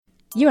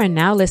You are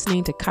now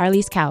listening to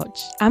Carly's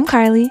Couch. I'm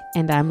Carly.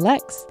 And I'm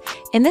Lex.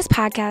 In this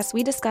podcast,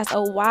 we discuss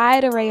a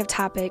wide array of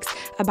topics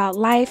about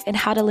life and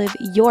how to live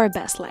your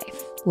best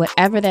life.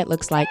 Whatever that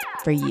looks like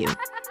for you.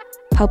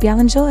 Hope y'all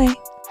enjoy.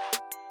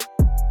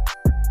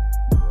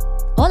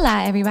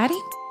 Hola, everybody.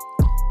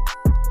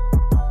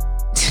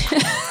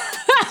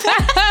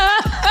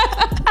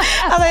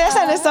 I was like, that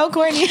sounded so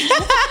corny.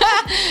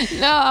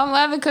 No, I'm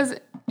laughing because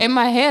in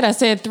my head I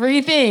said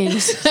three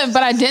things,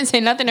 but I didn't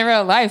say nothing in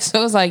real life. So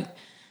it was like,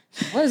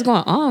 what is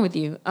going on with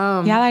you?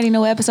 Y'all already know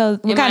what kind of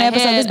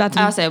episode this is about to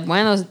be. I said,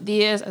 buenos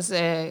dias. I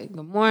said,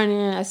 good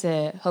morning. I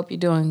said, hope you're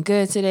doing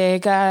good today,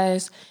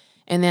 guys.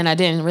 And then I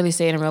didn't really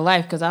say it in real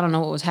life because I don't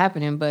know what was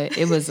happening, but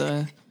it was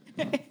a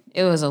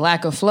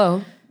lack of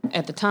flow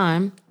at the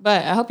time.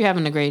 But I hope you're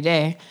having a great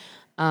day.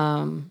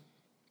 Yeah,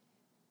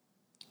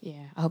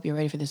 I hope you're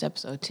ready for this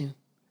episode too.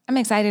 I'm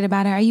excited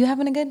about it. Are you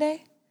having a good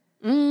day?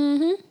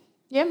 Mm-hmm.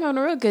 Yeah, I'm having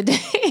a real good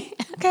day.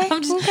 Okay.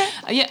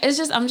 Yeah,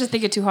 I'm just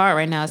thinking too hard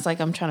right now. It's like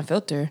I'm trying to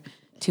filter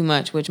too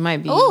much, which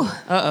might be. Ooh,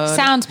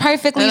 sounds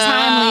perfectly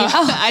timely.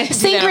 Oh,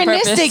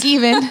 synchronistic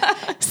even.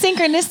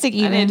 Synchronistic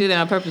even. I didn't do that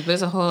on purpose, but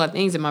there's a whole lot of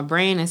things in my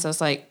brain, and so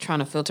it's like trying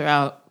to filter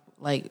out.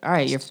 Like, all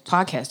right, you're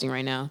podcasting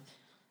right now,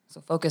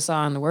 so focus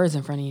on the words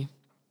in front of you.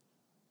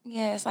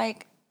 Yeah, it's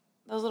like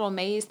those little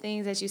maze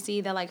things that you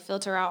see that like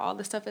filter out all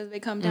the stuff as they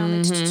come down.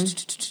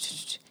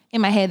 Mm-hmm. In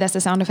my head, that's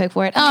the sound effect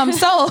for it.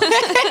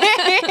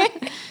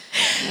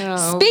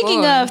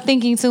 Speaking of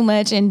thinking too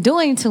much and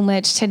doing too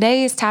much,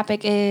 today's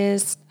topic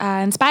is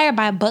inspired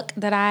by a book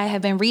that I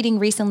have been reading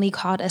recently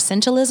called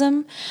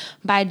Essentialism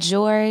by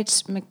George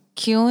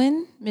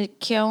McKeown.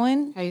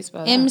 How you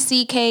spell that?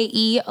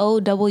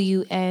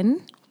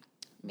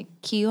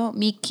 Mckeown.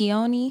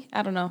 Micchioni.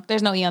 I don't know.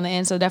 There's no E on the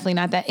end, so definitely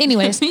not that.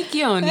 Anyways.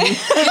 Micchioni.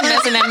 You're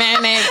messing that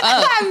man name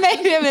up. I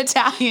made him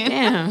Italian.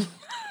 Damn.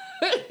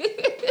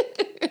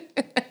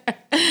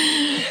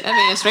 That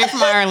man straight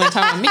from Ireland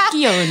talking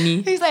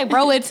Micchioni. He's like,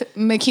 bro, it's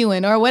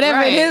McEwen or whatever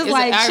right. it is. It's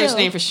like an Irish chill.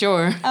 name for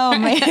sure. Oh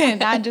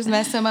man, I just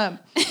messed him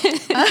up. But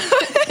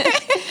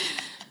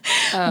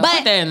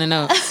put that in the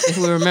notes if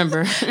we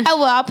remember.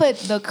 I'll put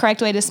the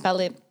correct way to spell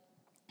it.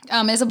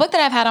 It's a book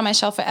that I've had on my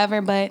shelf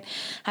forever, but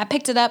I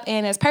picked it up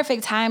and it's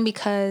perfect time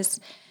because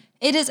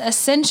it is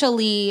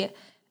essentially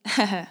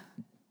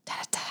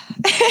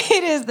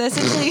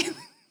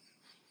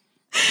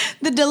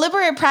the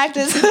deliberate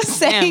practice of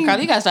saying. Damn,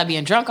 Carly, you gotta stop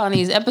being drunk on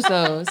these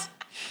episodes.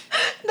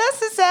 That's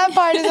the sad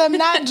part is I'm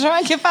not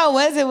drunk. If I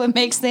was, it would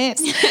make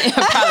sense. It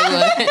probably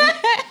would.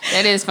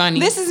 That is funny.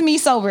 This is me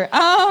sober.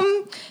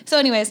 So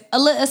anyways,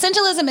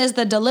 essentialism is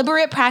the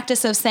deliberate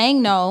practice of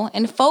saying no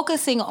and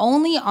focusing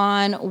only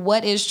on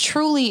what is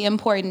truly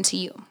important to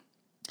you.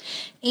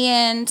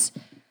 And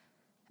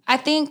I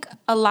think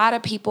a lot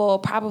of people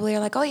probably are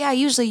like, oh yeah,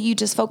 usually you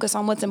just focus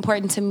on what's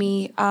important to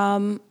me.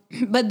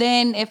 But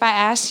then if I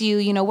asked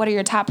you, what are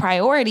your top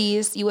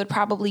priorities, you would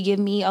probably give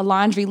me a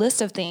laundry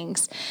list of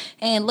things.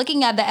 And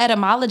looking at the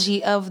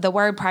etymology of the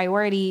word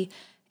priority,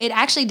 it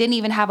actually didn't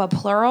even have a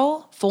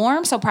plural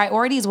form. So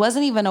priorities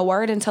wasn't even a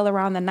word until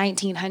around the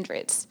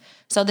 1900s.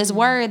 So this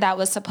word that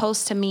was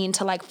supposed to mean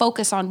to like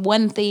focus on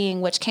one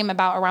thing, which came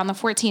about around the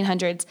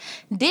 1400s,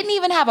 didn't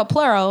even have a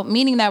plural,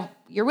 meaning that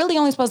you're really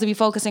only supposed to be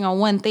focusing on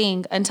one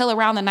thing until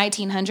around the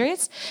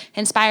 1900s,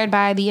 inspired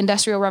by the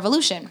Industrial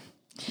Revolution,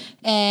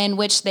 in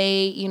which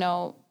they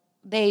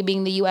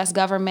being the U.S.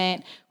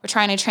 government, were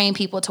trying to train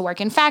people to work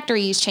in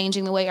factories,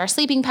 changing the way our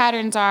sleeping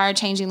patterns are,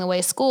 changing the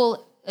way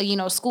school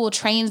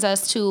trains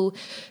us to,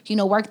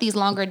 work these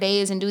longer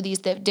days and do these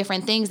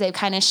different things. They've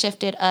kind of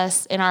shifted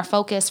us in our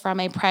focus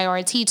from a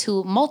priority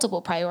to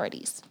multiple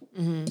priorities.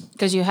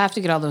 Because you have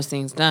to get all those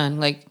things done.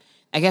 Like,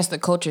 I guess the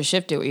culture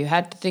shifted where you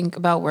had to think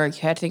about work,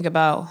 you had to think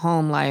about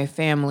home life,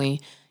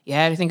 family, you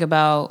had to think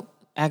about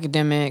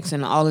academics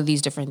and all of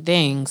these different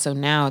things. So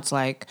now it's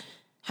like,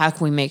 how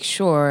can we make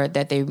sure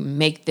that they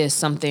make this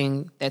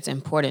something that's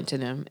important to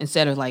them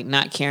instead of like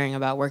not caring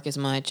about work as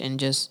much and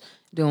just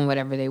doing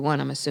whatever they want,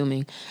 I'm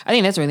assuming. I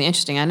think that's really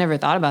interesting. I never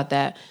thought about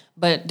that.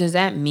 But does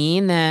that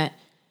mean that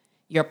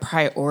your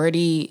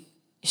priority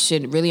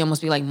should really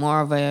almost be like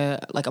more of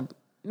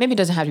maybe it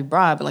doesn't have to be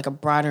broad, but like a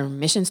broader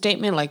mission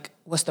statement? Like,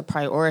 what's the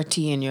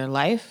priority in your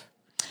life?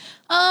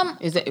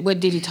 What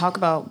did he talk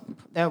about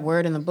that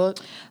word in the book?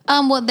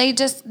 Well, they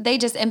just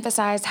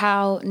emphasized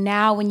how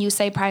now when you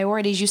say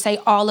priorities, you say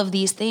all of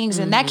these things,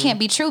 and that can't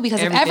be true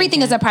because if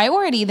everything is a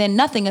priority, then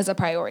nothing is a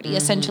priority.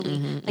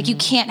 Essentially, you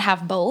can't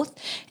have both.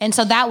 And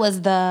so that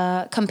was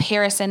the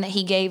comparison that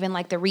he gave and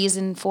like the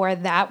reason for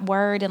that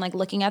word and like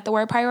looking at the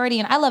word priority.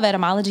 And I love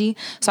etymology,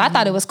 so I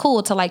thought it was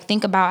cool to like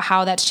think about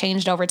how that's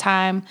changed over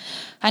time.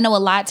 I know a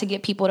lot to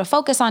get people to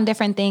focus on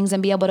different things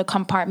and be able to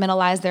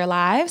compartmentalize their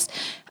lives.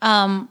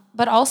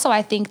 But also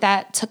I think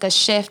that took a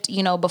shift,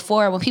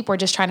 before when people were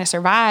just trying to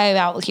survive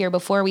out here,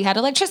 before we had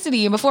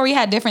electricity and before we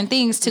had different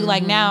things to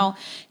like now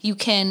you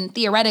can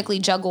theoretically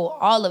juggle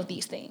all of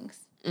these things.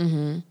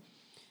 Mm-hmm.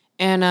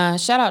 And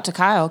shout out to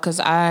Kyle,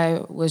 because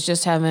I was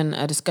just having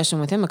a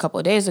discussion with him a couple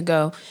of days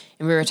ago,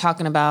 and we were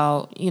talking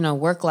about,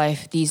 work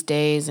life these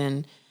days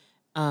and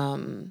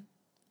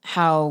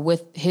how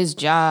with his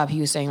job, he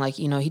was saying like,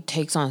 you know, he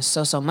takes on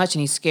so much and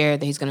he's scared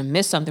that he's going to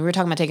miss something. We were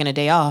talking about taking a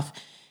day off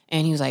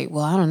and he was like,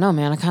 well, I don't know,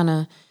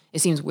 man. It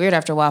seems weird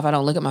after a while if I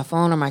don't look at my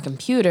phone or my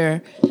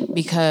computer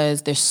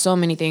because there's so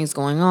many things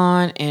going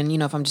on. And, you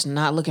know, if I'm just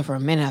not looking for a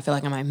minute, I feel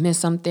like I might miss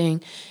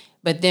something.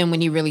 But then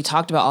when he really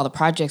talked about all the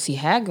projects he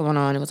had going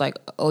on, it was like,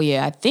 oh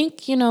yeah, I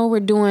think, you know,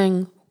 we're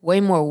doing way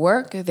more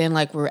work than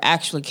like we're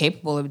actually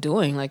capable of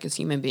doing like as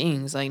human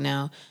beings. Like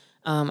now,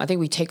 I think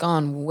we take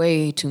on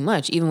way too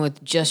much, even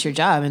with just your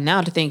job. And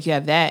now to think you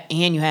have that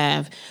and you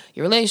have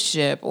your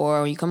relationship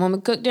or you come home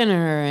and cook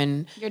dinner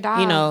and, Your dog.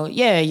 you know,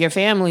 yeah, your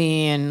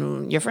family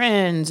and your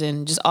friends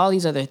and just all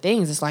these other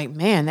things. It's like,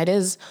 man, that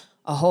is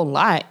a whole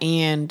lot.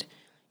 And,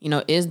 you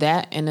know, is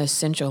that an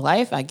essential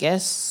life? I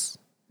guess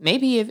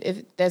maybe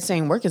if that's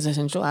saying work is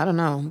essential, I don't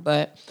know.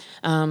 But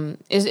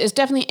it's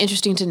definitely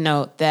interesting to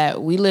note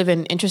that we live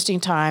in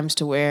interesting times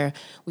to where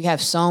we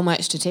have so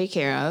much to take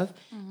care of.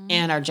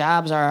 And our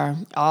jobs are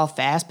all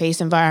fast-paced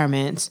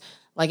environments.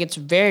 Like it's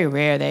very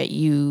rare that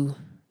you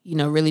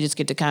know, really just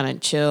get to kind of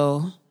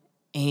chill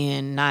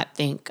and not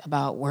think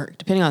about work,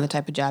 depending on the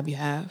type of job you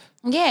have.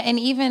 Yeah, and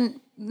even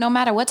no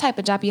matter what type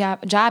of job you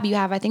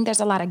have, I think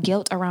there's a lot of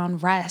guilt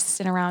around rest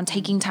and around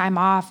taking time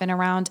off and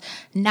around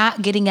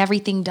not getting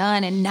everything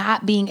done and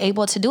not being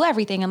able to do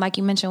everything. And like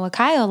you mentioned with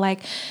Kyle,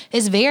 like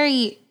it's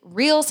very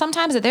real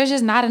sometimes that there's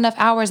just not enough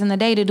hours in the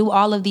day to do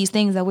all of these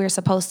things that we're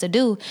supposed to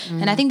do.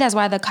 And I think that's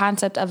why the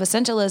concept of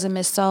essentialism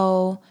is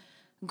so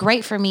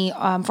great for me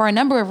for a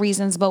number of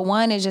reasons. But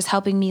one is just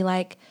helping me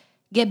like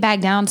get back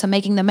down to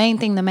making the main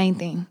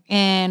thing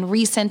and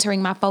recentering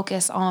my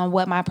focus on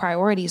what my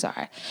priorities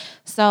are.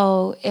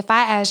 So if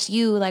I ask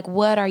you, like,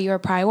 what are your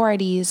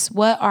priorities?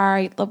 What are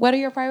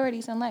your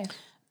priorities in life?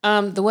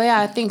 The way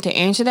I think to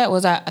answer that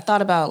was I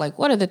thought about like,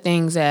 what are the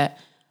things that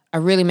I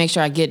really make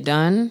sure I get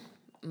done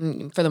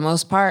for the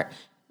most part,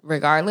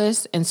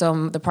 regardless. And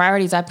so the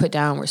priorities I put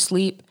down were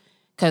sleep,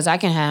 because I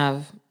can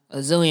have a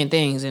zillion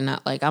things and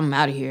not like I'm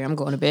out of here, I'm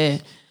going to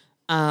bed.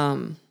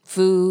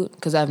 Food,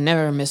 because I've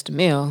never missed a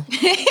meal.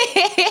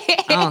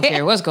 I don't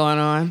care what's going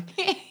on.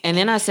 And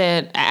then I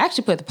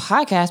actually put the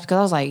podcast because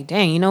I was like,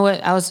 dang, you know what?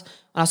 When I was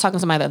talking to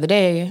somebody the other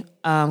day,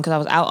 because I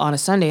was out on a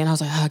Sunday and I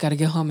was like, I got to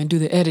get home and do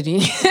the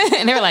editing.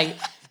 And they're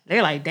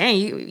like, dang,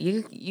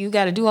 you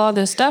got to do all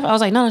this stuff. I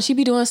was like, no, she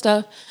be doing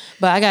stuff,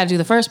 but I got to do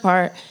the first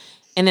part.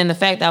 And then the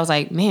fact that I was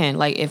like, man,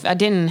 like if I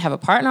didn't have a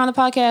partner on the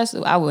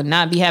podcast, I would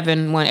not be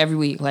having one every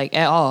week, like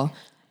at all.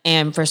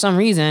 And for some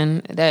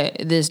reason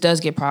that this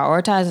does get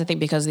prioritized, I think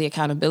because of the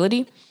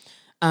accountability.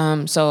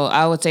 So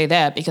I would say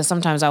that because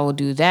sometimes I will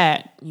do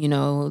that, you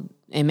know,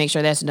 and make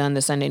sure that's done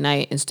the Sunday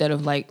night instead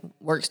of like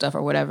work stuff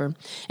or whatever.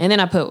 And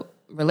then I put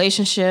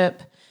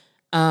relationship,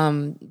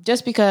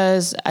 just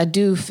because I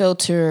do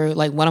filter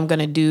like what I'm going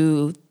to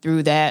do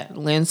through that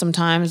lens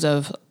sometimes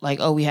of like,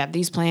 oh, we have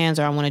these plans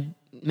or I want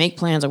to make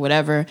plans or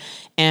whatever,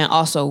 and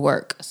also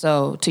work.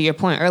 So to your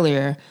point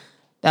earlier,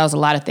 that was a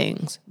lot of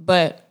things.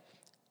 But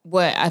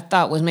what I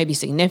thought was maybe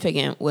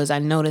significant was I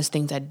noticed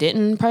things I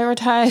didn't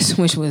prioritize,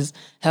 which was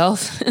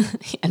health.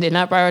 I did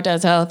not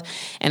prioritize health.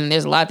 And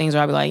there's a lot of things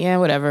where I'll be like, yeah,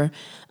 whatever.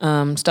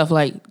 Stuff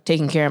like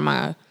taking care of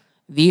my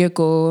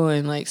vehicle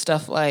and like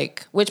stuff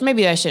like, which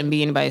maybe that shouldn't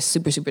be anybody's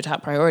super, super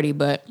top priority,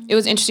 but it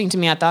was interesting to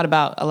me. I thought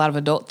about a lot of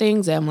adult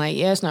things that I'm like,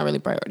 yeah, it's not really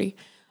priority.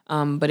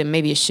 But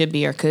maybe it should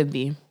be or could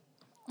be.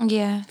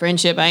 Yeah.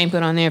 Friendship, I ain't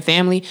put on there.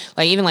 Family,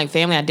 like even like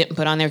family, I didn't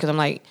put on there because I'm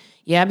like,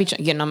 yeah, I be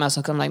getting on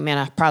myself. I'm like, man,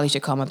 I probably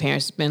should call my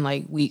parents. It's been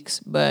like weeks,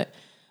 but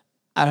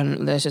I don't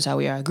know. That's just how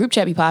we are. Group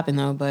chat be popping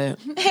though, but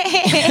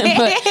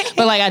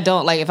but like I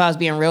don't, like if I was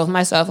being real with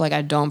myself, like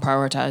I don't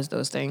prioritize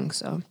those things.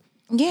 So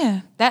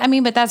yeah,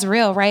 but that's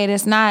real, right?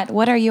 It's not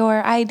what are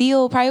your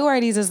ideal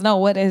priorities. It's no,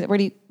 what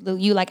do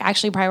you like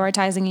actually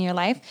prioritizing in your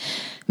life?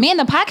 Me and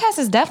the podcast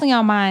is definitely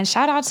on mine.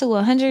 Shout out to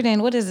 100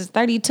 and what is this,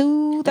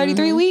 32,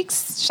 33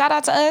 weeks. Shout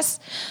out to us.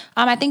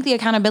 I think the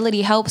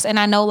accountability helps. And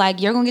I know like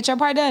you're going to get your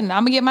part done.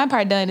 I'm going to get my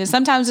part done. And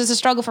sometimes it's a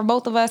struggle for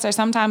both of us, or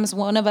sometimes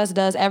one of us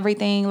does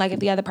everything. Like if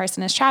the other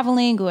person is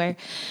traveling or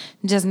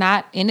just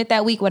not in it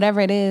that week, whatever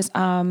it is.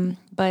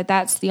 But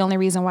that's the only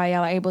reason why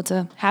y'all are able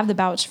to have the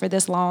vouch for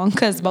this long,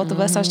 because both of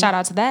us. So shout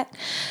out to that.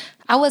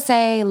 I would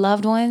say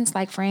loved ones,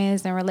 like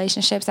friends and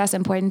relationships, that's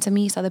important to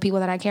me. So the people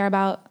that I care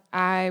about,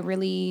 I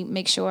really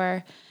make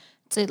sure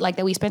to like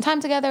that we spend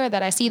time together,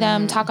 that I see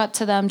them, talk up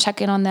to them,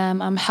 check in on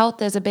them.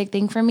 Health is a big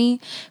thing for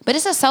me, but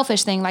it's a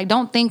selfish thing. Like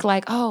don't think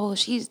like, oh,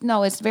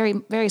 it's very,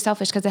 very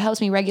selfish, because it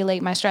helps me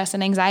regulate my stress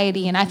and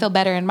anxiety, and I feel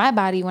better in my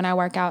body when I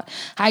work out.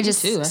 I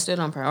still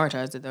don't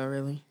prioritize it though,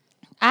 really.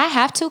 I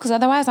have to, because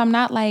otherwise I'm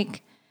not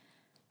like,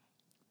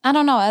 I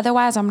don't know.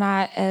 Otherwise I'm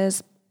not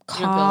as calm.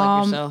 You don't feel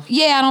like yourself.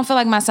 Yeah, I don't feel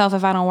like myself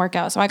if I don't work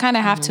out. So I kind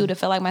of have to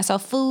feel like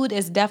myself. Food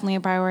is definitely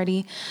a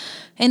priority.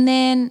 And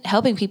then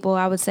helping people,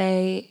 I would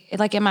say,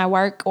 like in my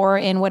work or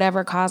in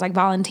whatever cause, like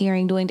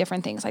volunteering, doing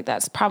different things. Like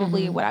that's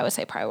probably what I would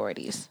say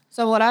priorities.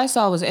 So what I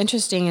saw was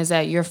interesting is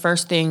that your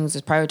first things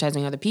is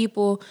prioritizing other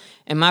people.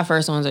 And my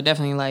first ones are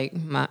definitely like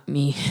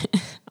me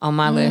on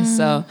my list.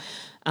 So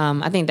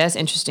I think that's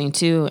interesting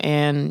too.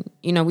 And,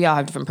 we all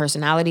have different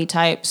personality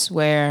types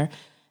where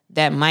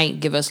that might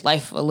give us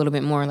life a little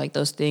bit more, like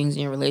those things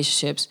in your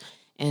relationships.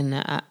 And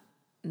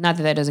not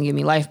that doesn't give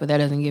me life, but that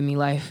doesn't give me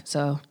life.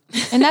 So,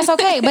 and that's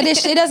okay. But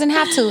it doesn't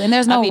have to. And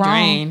there's no I'll be wrong.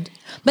 drained.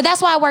 But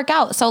that's why I work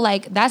out. So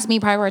like that's me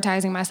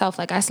prioritizing myself.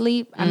 Like I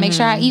sleep, I make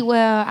sure I eat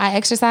well, I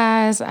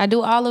exercise, I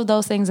do all of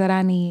those things that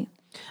I need.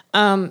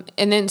 And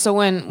then so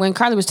when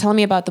Carly was telling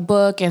me about the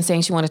book and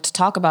saying she wanted to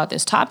talk about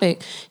this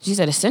topic, she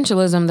said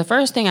essentialism. The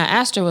first thing I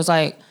asked her was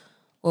like,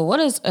 well, what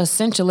does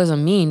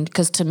essentialism mean?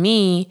 Because to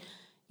me,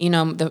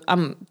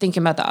 I'm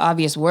thinking about the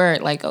obvious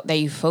word, like that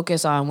you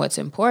focus on what's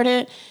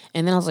important.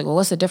 And then I was like, well,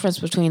 what's the difference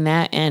between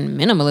that and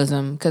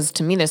minimalism? Because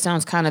to me, that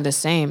sounds kind of the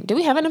same. Did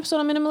we have an episode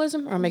on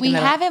minimalism? Or we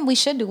haven't. We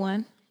should do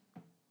one.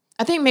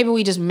 I think maybe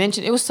we just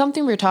mentioned, it was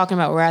something we were talking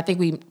about where I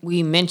think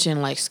we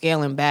mentioned like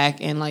scaling back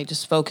and like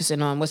just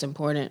focusing on what's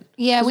important.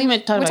 Yeah, we're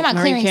talking about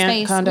clearing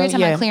space. We're talking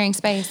about clearing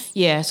space.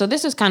 Yeah, so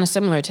this is kind of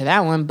similar to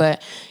that one,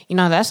 but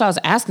that's what I was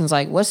asking is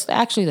like, what's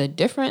actually the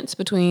difference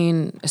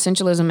between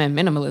essentialism and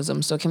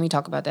minimalism? So can we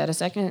talk about that a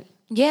second?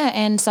 Yeah,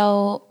 and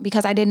so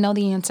because I didn't know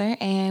the answer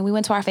and we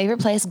went to our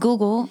favorite place,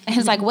 Google, and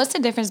it's like, what's the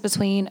difference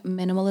between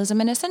minimalism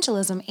and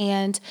essentialism?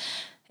 And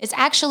it's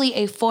actually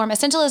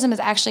essentialism is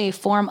actually a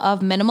form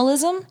of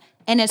minimalism.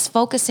 And it's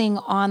focusing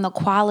on the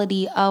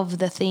quality of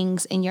the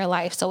things in your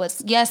life. So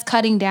it's, yes,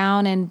 cutting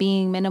down and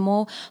being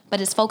minimal, but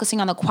it's focusing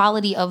on the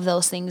quality of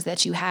those things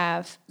that you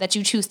have, that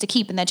you choose to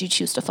keep and that you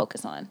choose to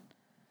focus on.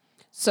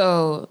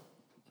 So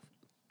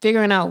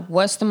figuring out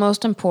what's the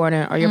most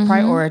important or your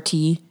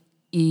priority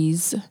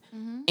is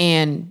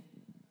and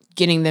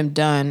getting them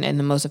done in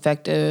the most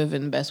effective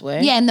and the best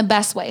way. Yeah, in the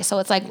best way. So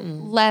it's like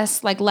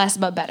less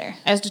but better.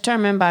 As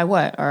determined by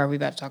what? Or are we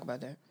about to talk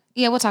about that?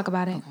 Yeah, we'll talk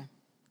about it. Okay.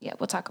 Yeah,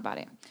 we'll talk about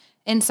it.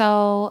 And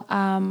so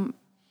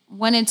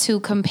wanted to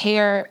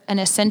compare an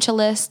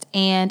essentialist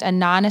and a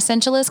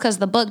non-essentialist because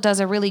the book does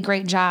a really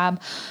great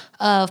job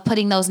of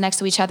putting those next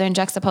to each other and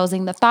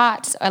juxtaposing the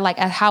thoughts, or like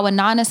how a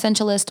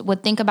non-essentialist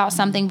would think about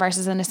something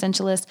versus an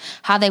essentialist,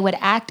 how they would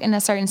act in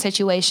a certain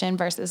situation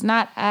versus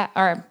not act,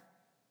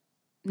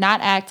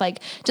 like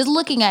just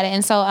looking at it.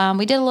 And so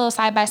we did a little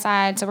side by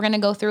side. So we're going to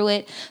go through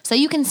it so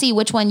you can see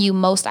which one you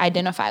most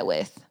identify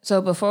with.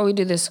 So before we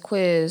do this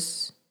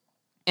quiz,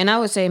 and I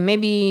would say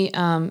maybe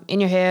in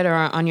your head or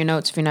on your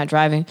notes if you're not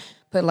driving,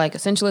 put like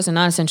essentialist and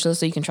non-essentialist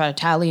so you can try to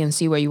tally and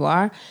see where you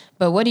are.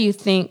 But what do you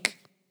think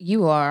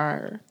you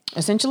are,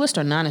 essentialist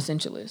or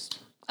non-essentialist?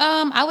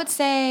 I would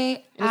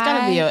say it's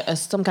got to be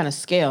some kind of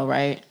scale,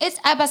 right? It's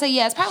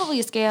probably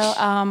a scale.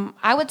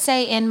 I would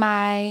say in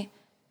my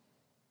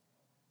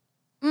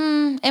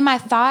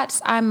thoughts,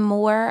 I'm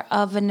more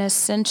of an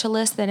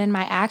essentialist than in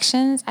my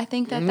actions. I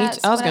think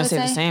that's. I was gonna say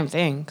the same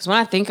thing because when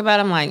I think about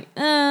it, I'm like,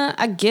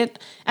 I get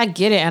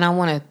it, and I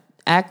want to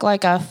act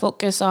like I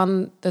focus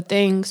on the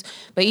things.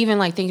 But even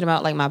like thinking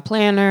about like my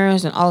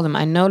planners and all of them,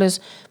 I notice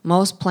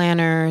most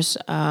planners,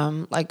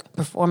 like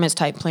performance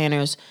type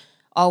planners,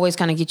 always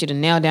kind of get you to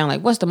nail down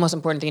like what's the most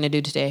important thing to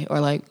do today, or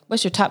like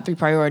what's your top 3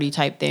 priority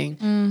type thing.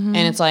 And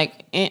it's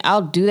like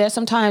I'll do that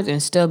sometimes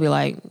and still be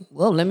like,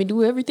 well, let me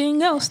do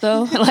everything else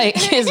though. Like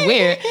it's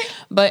weird,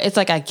 but it's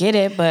like I get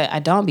it, but I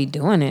don't be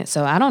doing it,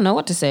 so I don't know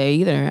what to say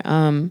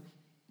either.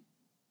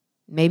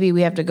 Maybe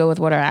we have to go with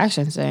what our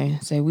actions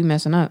say we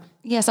messing up.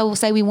 Yeah, so we'll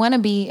say we want to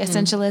be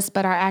essentialists,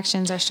 but our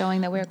actions are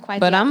showing that we're quite.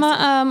 But I'm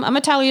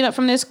gonna tally it up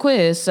from this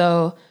quiz.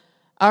 So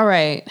all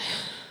right,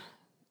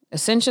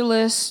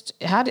 essentialist.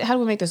 How do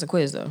we make this a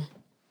quiz though?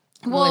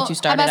 Well, let you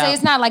start I'm about to say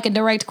it's not like a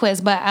direct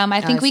quiz, but I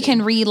think we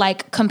can read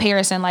like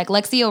comparison. Like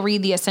Lexi will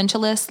read the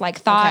essentialist, like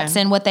thoughts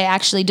and what they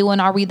actually do,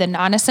 and I'll read the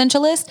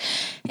non-essentialist.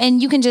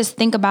 And you can just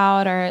think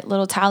about or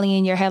little tally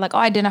in your head, like, oh,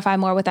 identify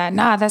more with that.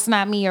 Nah, that's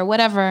not me, or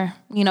whatever,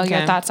 your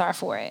thoughts are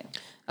for it.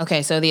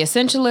 Okay, so the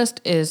essentialist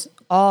is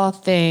all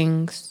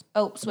things.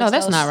 Oh, no,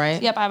 that's not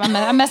right. Yep,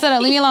 I messed it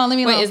up. Leave me alone.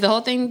 Wait, is the whole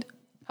thing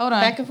Hold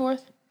on. back and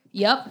forth?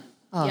 Yep.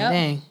 Oh,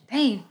 dang.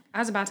 Dang, I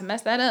was about to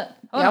mess that up.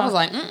 Hold on. I was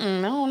like,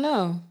 I don't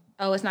know.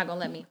 Oh, it's not gonna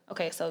let me.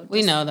 Okay, so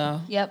we know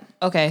though. Yep.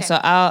 Okay, so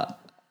I'll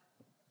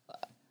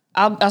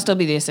still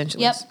be the essentialist.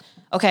 Yep.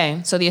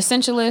 Okay, so the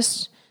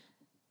essentialist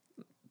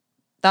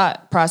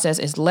thought process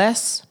is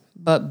less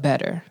but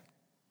better,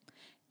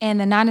 and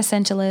the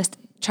non-essentialist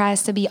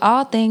tries to be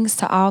all things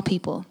to all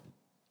people.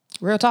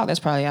 Real talk. That's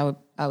probably I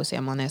would say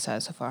I'm on that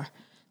side so far.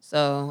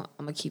 So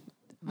I'm gonna keep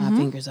my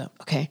fingers up.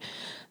 Okay,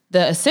 the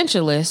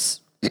essentialist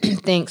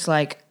thinks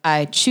like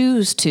I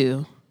choose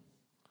to.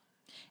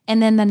 And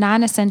then the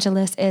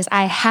non-essentialist is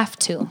I have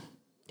to.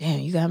 Damn,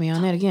 you got me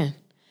on that again.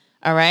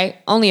 All right.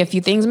 Only a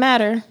few things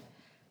matter.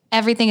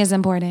 Everything is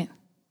important.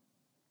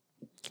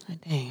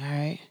 Dang, all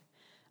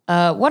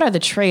right. What are the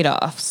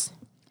trade-offs?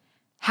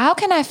 How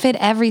can I fit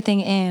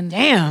everything in?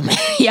 Damn,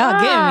 y'all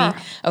getting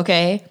me.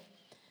 Okay.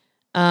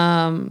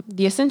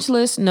 The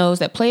essentialist knows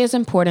that play is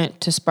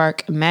important to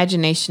spark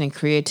imagination and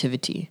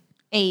creativity.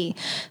 The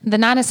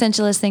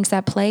non-essentialist thinks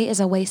that play is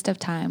a waste of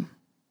time.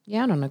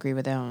 Yeah, I don't agree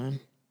with that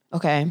one.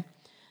 Okay.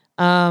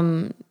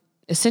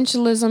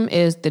 Essentialism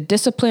is the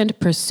disciplined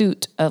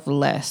pursuit of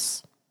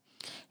less.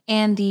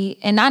 And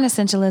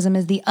non-essentialism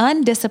is the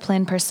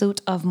undisciplined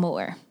pursuit of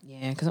more.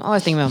 Yeah, because I'm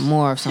always thinking about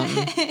more of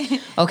something.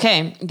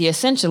 Okay, the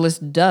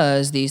essentialist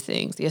does these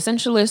things. The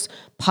essentialist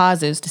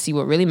pauses to see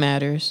what really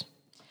matters.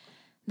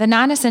 The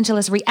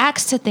non-essentialist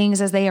reacts to things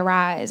as they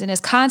arise and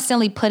is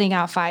constantly putting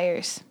out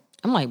fires.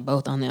 I'm like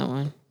both on that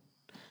one.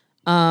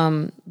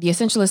 The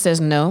essentialist says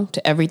no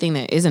to everything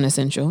that isn't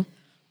essential.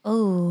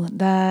 Oh,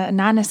 the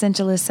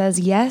non-essentialist says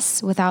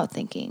yes without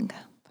thinking.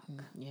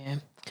 Yeah.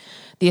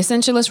 The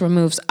essentialist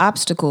removes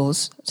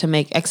obstacles to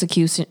make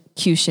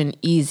execution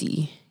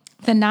easy.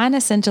 The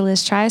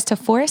non-essentialist tries to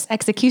force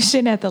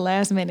execution at the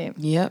last minute.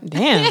 Yep,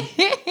 damn.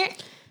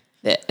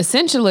 The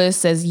essentialist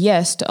says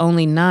yes to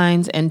only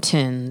 9s and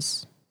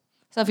 10s.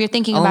 So if you're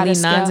thinking about a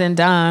scale, 9s and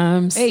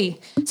dimes. Hey,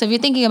 so if you're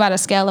thinking about a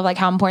scale of like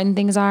how important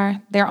things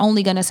are, they're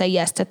only going to say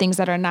yes to things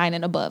that are 9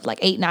 and above, like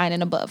 8, 9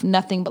 and above,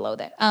 nothing below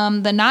that.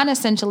 The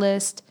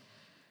non-essentialist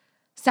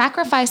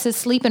sacrifices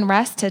sleep and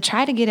rest to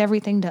try to get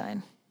everything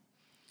done.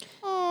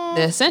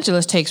 The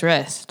essentialist takes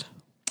rest.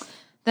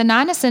 The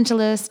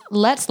non-essentialist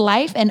lets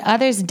life and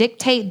others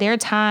dictate their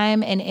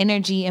time and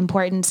energy,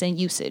 importance, and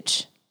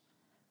usage.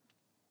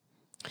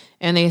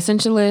 And the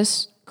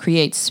essentialist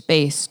creates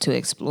space to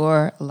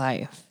explore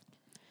life.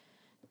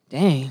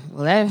 Dang,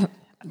 well that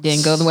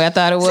didn't go the way I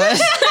thought it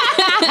was.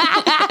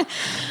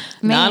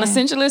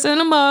 Non-essentialist in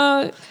the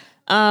mug.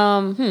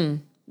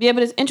 Yeah,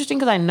 but it's interesting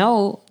because I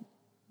know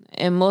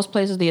in most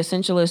places the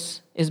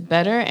essentialist is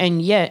better,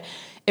 and yet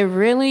it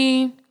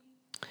really,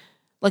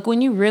 like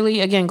when you really,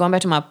 again, going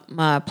back to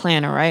my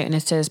planner, right? And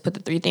it says put the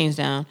 3 things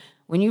down.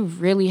 When you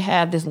really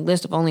have this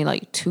list of only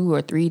like 2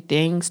 or 3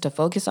 things to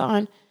focus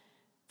on,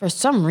 for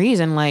some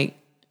reason, like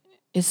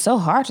it's so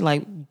hard to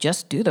like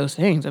just do those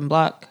things and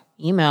block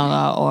email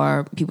out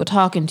or people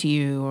talking to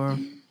you.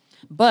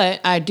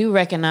 But I do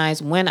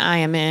recognize when I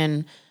am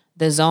in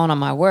the zone on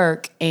my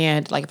work,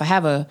 and like if I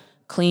have a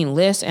clean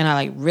list and I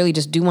like really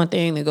just do one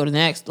thing then go to the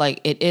next,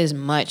 like it is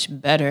much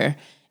better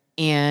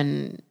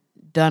and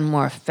done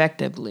more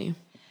effectively.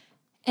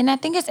 And I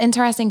think it's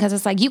interesting because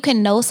it's like you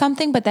can know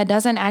something, but that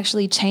doesn't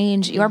actually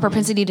change your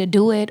propensity to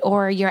do it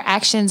or your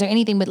actions or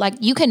anything. But like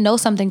you can know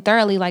something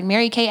thoroughly, like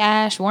Mary Kay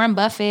Ash, Warren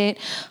Buffett,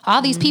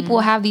 all these people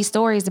have these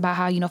stories about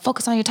how,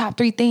 focus on your top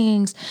 3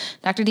 things.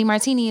 Dr.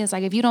 DeMartini is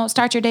like, if you don't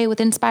start your day with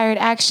inspired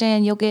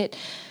action, your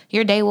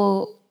day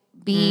will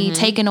be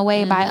taken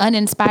away by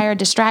uninspired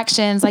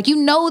distractions. Like,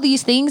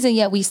 these things, and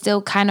yet we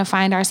still kind of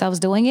find ourselves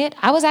doing it.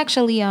 I was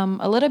actually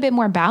a little bit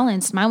more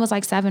balanced. Mine was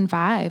like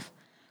 7-5.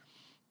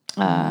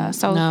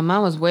 No,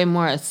 mine was way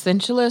more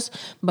essentialist,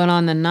 but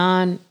on the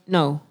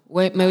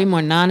maybe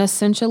more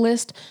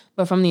non-essentialist.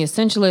 But from the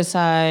essentialist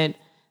side,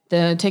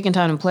 the taking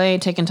time to play,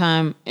 taking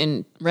time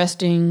and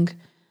resting,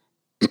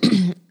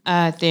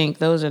 I think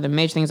those are the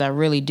major things I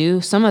really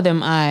do. Some of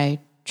them I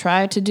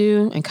try to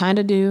do and kind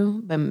of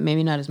do, but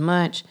maybe not as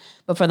much.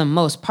 But for the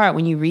most part,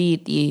 when you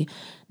read the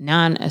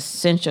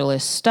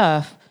non-essentialist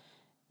stuff,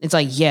 it's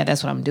like, yeah,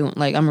 that's what I'm doing.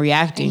 Like, I'm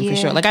reacting for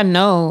sure. Like, I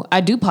know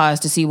I do pause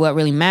to see what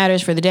really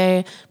matters for the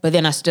day, but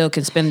then I still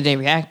can spend the day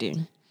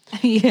reacting.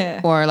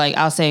 Yeah. Or like,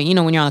 I'll say,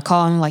 when you're on a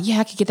call, I'm like, yeah,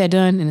 I could get that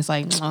done. And it's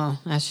like, oh,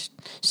 I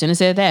shouldn't have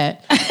said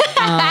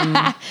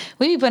that.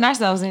 We be putting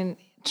ourselves in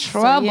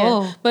trouble.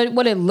 So, yeah. But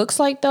what it looks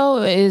like,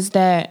 though, is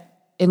that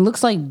it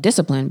looks like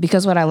discipline.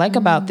 Because what I like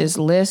about this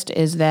list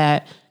is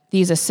that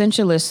these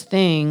essentialist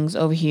things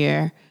over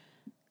here,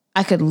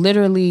 I could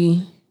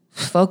literally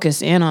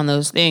focus in on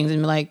those things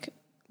and be like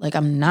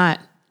I'm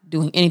not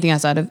doing anything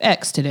outside of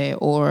X today,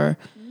 or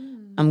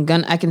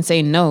I can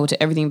say no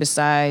to everything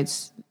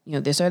besides,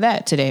 this or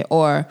that today,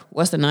 or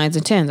what's the 9s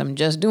and 10s? I'm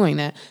just doing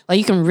that. Like,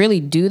 you can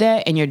really do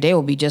that and your day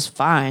will be just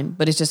fine,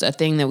 but it's just a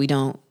thing that we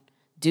don't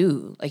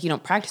do. Like, you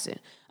don't practice it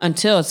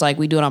until it's like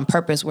we do it on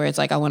purpose, where it's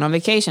like I went on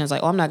vacation. It's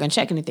like, oh, I'm not going to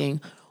check anything.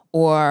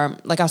 Or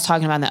like I was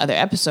talking about in the other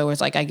episode, where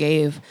it's like I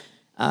gave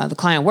the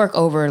client work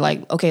over,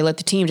 like, okay, let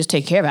the team just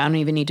take care of it. I don't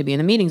even need to be in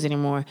the meetings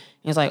anymore. And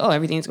it's like, oh,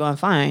 everything's going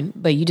fine,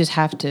 but you just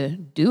have to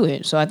do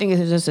it. So I think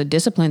it's just a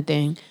discipline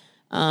thing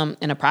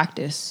and a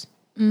practice.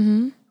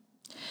 Mm-hmm.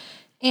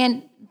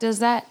 And does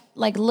that,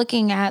 like,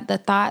 looking at the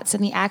thoughts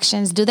and the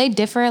actions, do they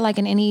differ like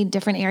in any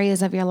different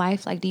areas of your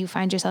life? Like, do you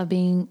find yourself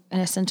being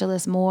an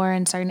essentialist more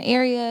in certain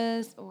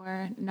areas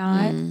or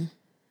not?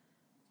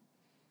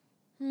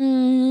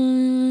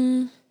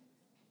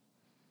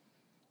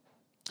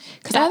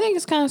 Because I think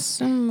it's kind of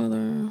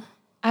similar.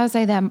 I would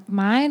say that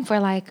mine,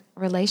 for like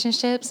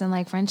relationships and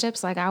like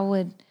friendships, like I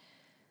would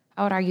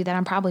argue that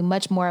I'm probably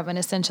much more of an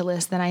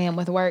essentialist than I am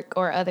with work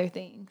or other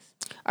things.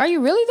 Are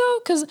you really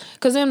though?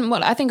 Because then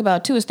what I think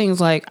about too is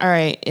things like, all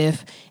right,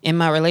 if in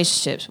my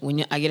relationships,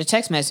 when I get a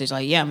text message,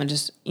 like, yeah, I'm gonna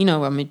just, I'm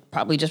gonna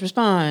probably just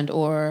respond,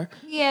 or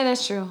yeah,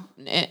 that's true.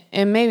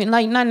 And maybe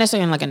like not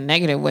necessarily in like a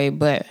negative way,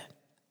 but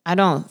I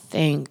don't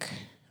think.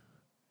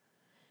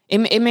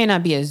 It may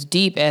not be as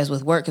deep as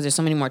with work because there's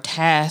so many more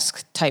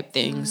task type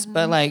things,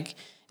 but like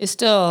it's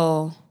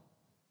still,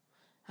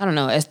 I don't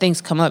know, as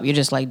things come up, you're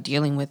just like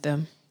dealing with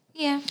them.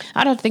 Yeah.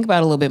 I'd have to think about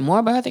it a little bit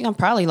more, but I think I'm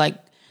probably like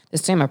the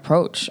same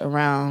approach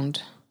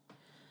around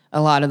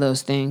a lot of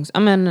those things.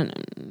 I'm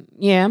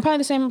probably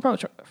the same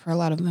approach for a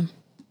lot of them.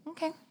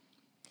 Okay.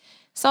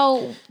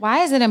 So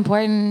why is it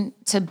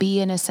important to be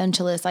an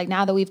essentialist? Like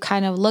now that we've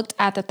kind of looked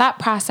at the thought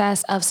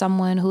process of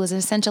someone who is an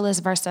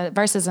essentialist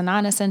versus a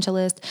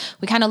non-essentialist,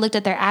 we kind of looked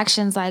at their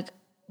actions. Like,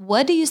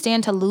 what do you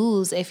stand to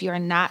lose if you're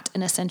not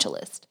an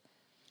essentialist?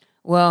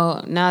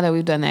 Well, now that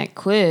we've done that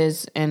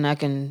quiz, and I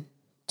can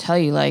tell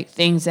you like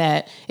things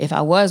that if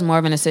I was more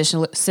of an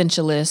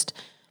essentialist,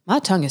 my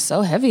tongue is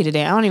so heavy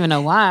today. I don't even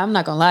know why. I'm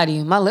not gonna lie to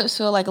you. My lips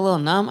feel like a little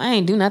numb. I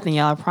ain't do nothing,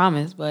 y'all, I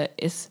promise, but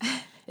it's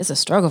a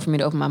struggle for me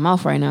to open my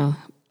mouth right now.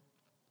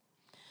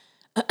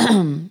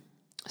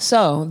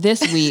 So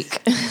this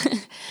week,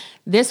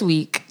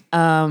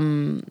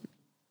 when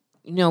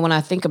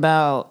I think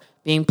about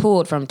being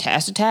pulled from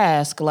task to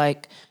task,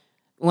 like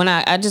when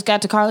I just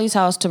got to Carly's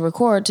house to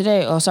record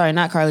today. Oh, sorry,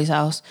 not Carly's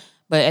house,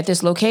 but at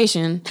this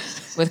location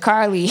with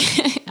Carly,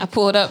 I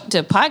pulled up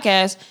to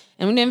podcast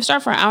and we didn't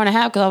start for an hour and a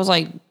half because I was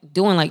like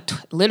doing like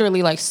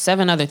literally like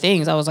 7 other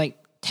things. I was like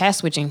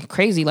task switching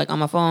crazy, like on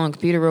my phone,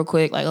 computer real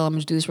quick, like, oh, I'm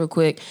gonna do this real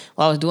quick.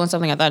 While I was doing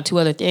something, I thought of 2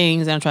 other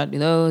things and I tried to do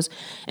those.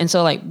 And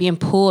so like being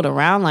pulled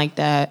around like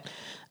that,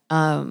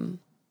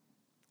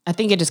 I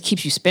think it just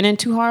keeps you spinning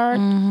too hard.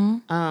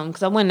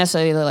 Because I wouldn't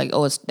necessarily like,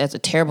 that's a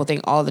terrible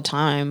thing all the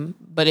time.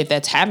 But if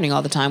that's happening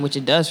all the time, which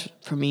it does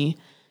for me,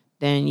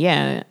 then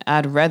yeah,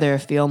 I'd rather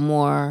feel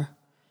more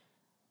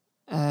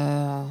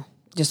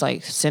just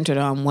like centered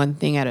on one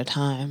thing at a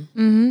time.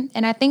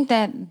 And I think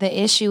that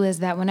the issue is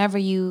that whenever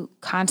you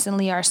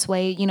constantly are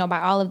swayed, by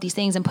all of these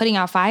things and putting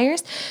out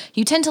fires,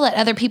 you tend to let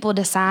other people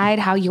decide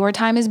how your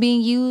time is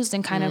being used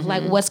and kind of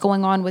like what's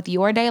going on with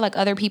your day. Like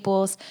other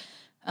people's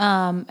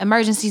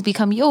emergencies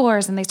become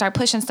yours and they start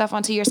pushing stuff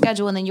onto your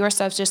schedule and then your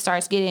stuff just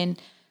starts getting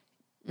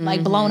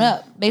like blown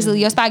up. Basically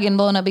your spot getting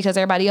blown up because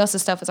everybody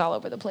else's stuff is all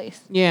over the place.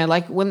 Yeah,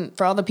 like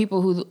for all the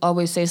people who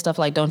always say stuff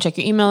like don't check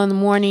your email in the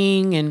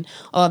morning and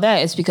all that,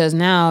 it's because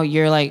now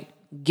you're like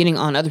getting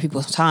on other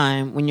people's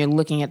time when you're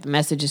looking at the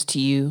messages to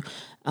you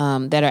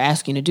that are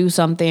asking you to do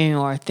something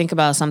or think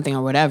about something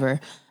or whatever.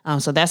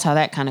 So that's how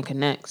that kind of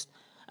connects.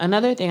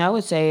 Another thing I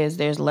would say is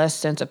there's less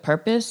sense of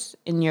purpose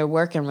in your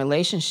work and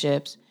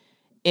relationships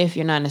if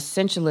you're not an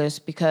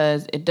essentialist,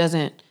 because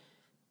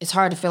it's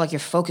hard to feel like you're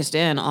focused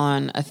in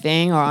on a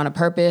thing or on a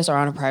purpose or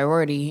on a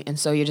priority. And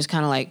so you're just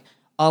kind of like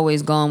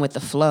always going with the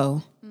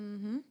flow.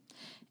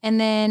 And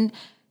then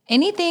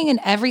anything and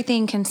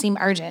everything can seem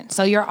urgent.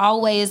 So you're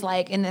always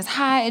like in this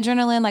high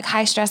adrenaline, like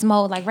high stress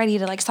mode, like ready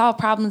to like solve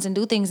problems and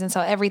do things. And so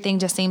everything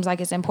just seems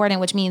like it's important,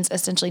 which means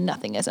essentially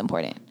nothing is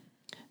important.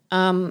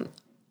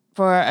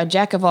 For a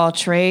jack of all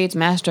trades,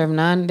 master of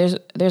none,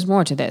 there's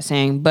more to that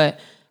saying.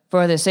 But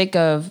for the sake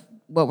of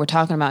what we're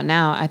talking about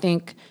now, I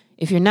think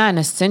if you're not an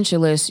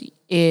essentialist,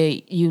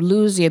 you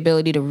lose the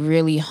ability to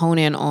really hone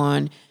in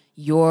on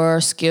your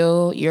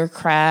skill, your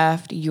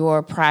craft,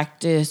 your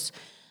practice,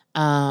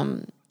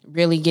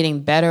 really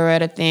getting better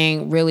at a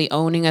thing, really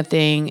owning a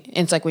thing.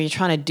 It's like when you're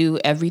trying to do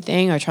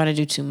everything or trying to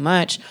do too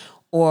much,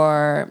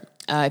 or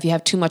if you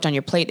have too much on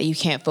your plate that you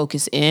can't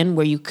focus in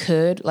where you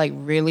could like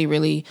really,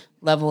 really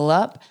level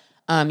up,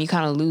 you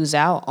kind of lose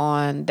out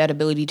on that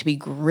ability to be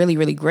really,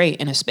 really great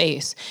in a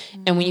space.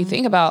 And when you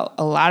think about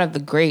a lot of the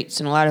greats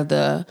and a lot of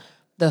the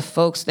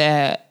folks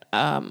that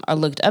are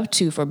looked up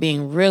to for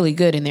being really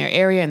good in their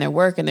area and their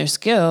work and their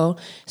skill,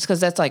 it's because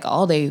that's like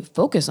all they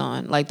focus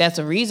on. Like that's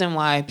a reason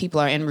why people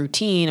are in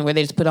routine and where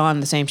they just put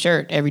on the same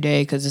shirt every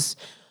day because it's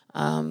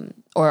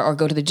or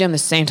go to the gym the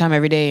same time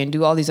every day and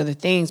do all these other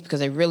things because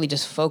they really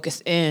just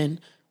focus in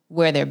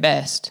where they're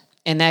best.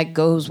 And that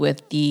goes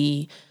with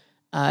the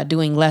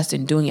doing less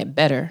and doing it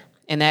better.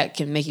 And that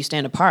can make you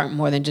stand apart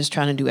more than just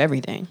trying to do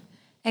everything.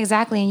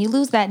 Exactly. And you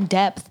lose that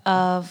depth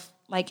of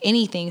like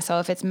anything. So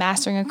if it's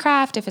mastering a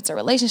craft, if it's a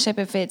relationship,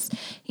 if it's,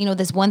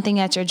 this one thing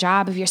at your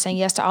job, if you're saying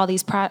yes to all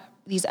these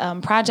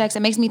projects, it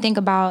makes me think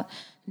about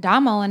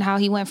Damo and how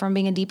he went from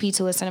being a DP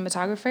to a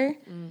cinematographer.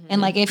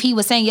 And like, if he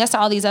was saying yes to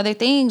all these other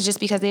things just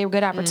because they were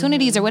good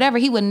opportunities or whatever,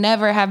 he would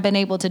never have been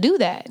able to do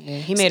that. Yeah,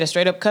 he made a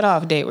straight up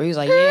cutoff date where he was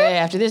like, yeah,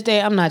 after this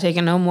day, I'm not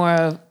taking no more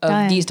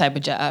of these type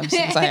of jobs.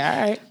 It's like,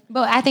 all right.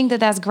 But I think that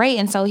that's great.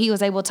 And so he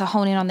was able to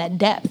hone in on that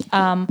depth.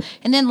 And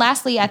then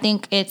lastly, I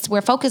think it's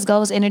where focus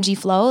goes, energy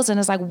flows. And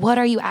it's like, what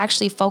are you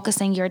actually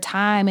focusing your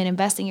time and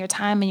investing your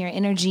time and your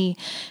energy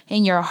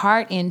and your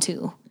heart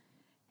into?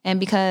 And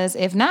because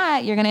if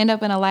not, you're going to end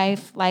up in a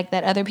life like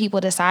that other people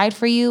decide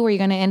for you, where you're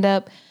going to end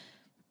up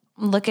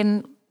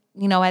looking,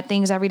 at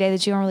things every day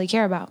that you don't really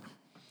care about.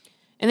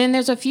 And then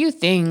there's a few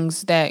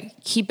things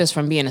that keep us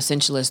from being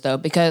essentialists, though,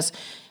 because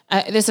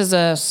this is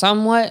a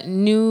somewhat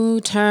new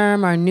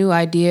term or new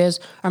ideas,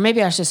 or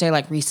maybe I should say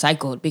like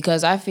recycled,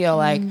 because I feel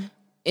like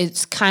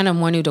it's kind of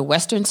more new to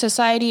Western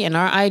society and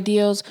our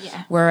ideals,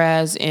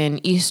 whereas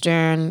in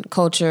Eastern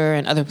culture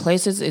and other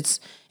places, it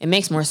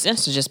makes more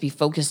sense to just be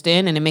focused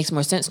in, and it makes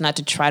more sense not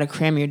to try to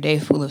cram your day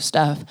full of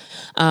stuff.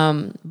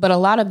 But a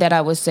lot of that,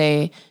 I would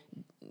say,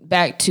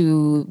 back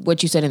to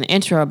what you said in the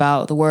intro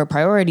about the word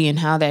priority and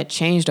how that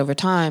changed over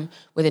time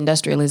with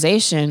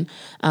industrialization,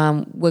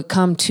 would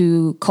come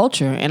to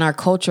culture and our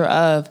culture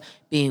of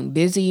being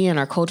busy and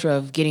our culture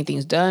of getting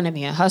things done and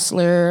being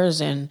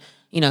hustlers and,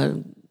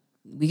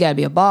 we got to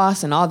be a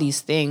boss and all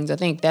these things. I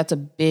think that's a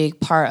big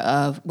part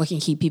of what can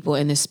keep people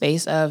in this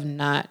space of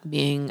not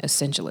being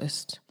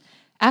essentialist.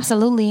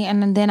 Absolutely.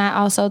 And then I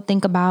also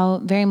think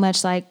about very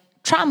much like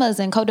traumas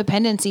and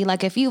codependency.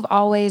 Like if you've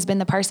always been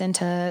the person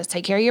to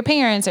take care of your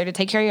parents or to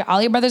take care of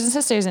all your brothers and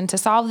sisters and to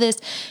solve this,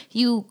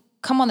 you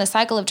come on the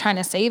cycle of trying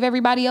to save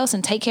everybody else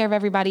and take care of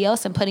everybody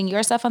else and putting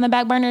yourself on the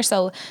back burner.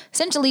 So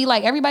essentially,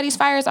 like everybody's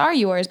fires are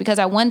yours because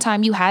at one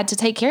time you had to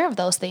take care of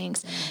those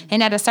things.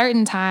 And at a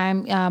certain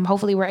time,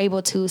 hopefully we're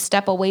able to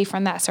step away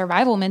from that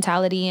survival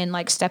mentality and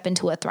like step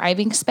into a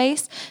thriving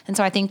space. And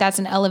so I think that's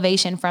an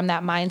elevation from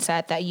that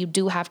mindset that you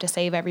do have to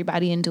save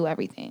everybody and do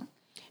everything.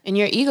 And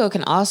your ego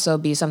can also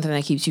be something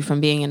that keeps you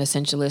from being an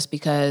essentialist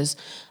because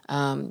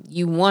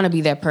you want to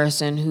be that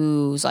person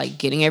who's like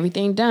getting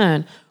everything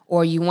done,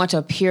 or you want to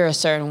appear a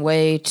certain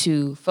way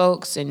to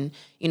folks and,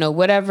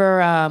 whatever,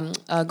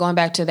 going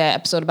back to that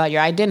episode about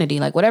your identity,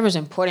 like whatever's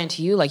important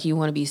to you, like you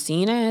want to be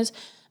seen as,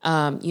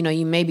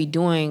 you may be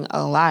doing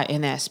a lot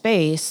in that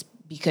space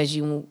because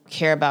you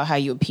care about how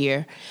you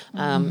appear.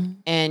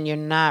 And you're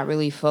not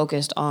really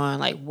focused on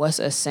like what's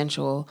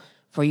essential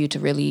for you to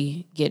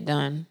really get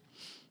done.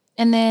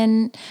 And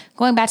then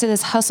going back to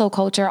this hustle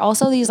culture,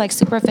 also these like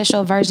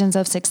superficial versions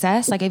of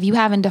success. Like if you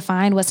haven't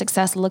defined what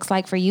success looks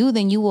like for you,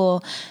 then you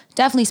will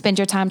definitely spend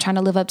your time trying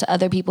to live up to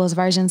other people's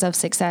versions of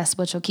success,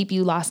 which will keep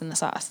you lost in the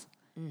sauce.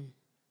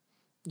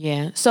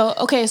 Yeah.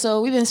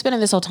 So we've been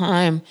spending this whole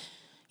time,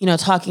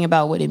 talking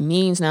about what it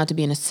means now to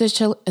be an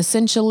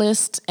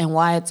essentialist and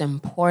why it's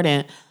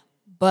important.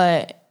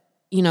 But,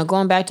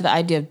 going back to the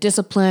idea of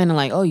discipline and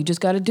like, oh, you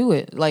just got to do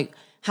it. Like,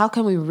 how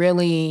can we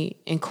really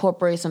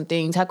incorporate some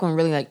things? How can we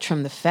really like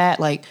trim the fat?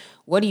 Like,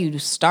 what do you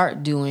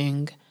start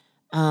doing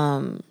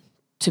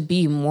to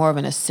be more of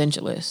an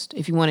essentialist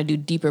if you want to do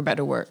deeper,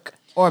 better work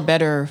or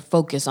better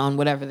focus on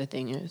whatever the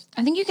thing is?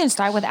 I think you can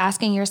start with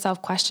asking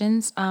yourself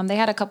questions. They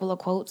had a couple of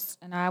quotes,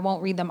 and I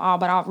won't read them all,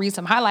 but I'll read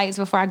some highlights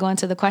before I go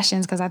into the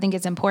questions because I think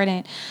it's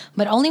important.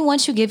 But only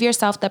once you give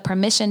yourself the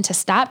permission to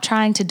stop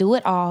trying to do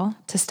it all,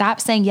 to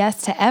stop saying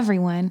yes to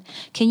everyone,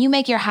 can you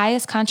make your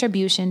highest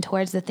contribution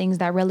towards the things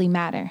that really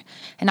matter.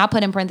 And I'll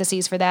put in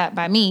parentheses for that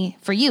by me,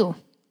 for you.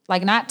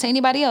 Like not to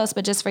anybody else,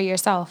 but just for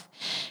yourself.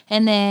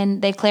 And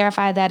then they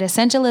clarify that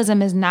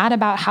essentialism is not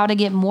about how to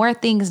get more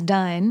things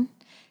done.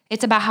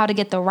 It's about how to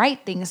get the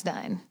right things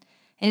done.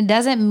 And it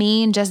doesn't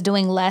mean just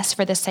doing less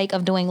for the sake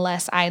of doing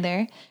less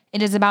either.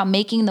 It is about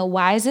making the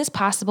wisest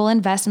possible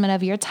investment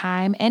of your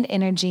time and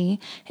energy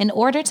in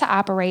order to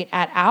operate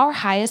at our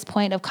highest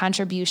point of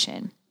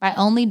contribution by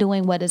only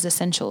doing what is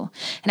essential.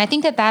 And I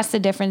think that that's the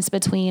difference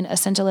between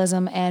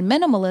essentialism and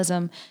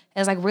minimalism,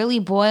 is like really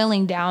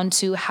boiling down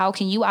to how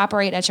can you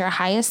operate at your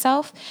highest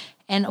self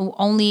and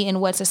only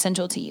in what's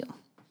essential to you.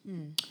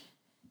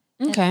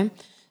 Okay.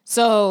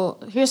 So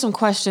here's some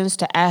questions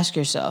to ask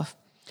yourself.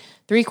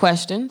 3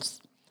 questions.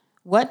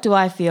 What do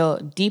I feel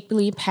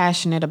deeply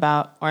passionate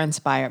about or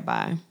inspired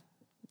by?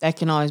 That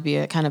can always be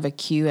a kind of a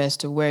cue as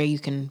to where you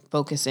can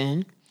focus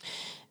in.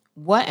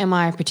 What am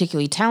I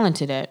particularly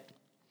talented at?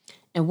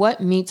 And what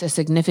meets a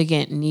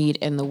significant need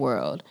in the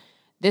world?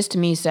 This to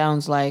me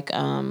sounds like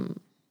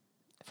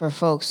for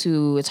folks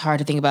who it's hard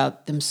to think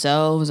about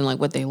themselves and like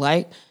what they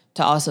like,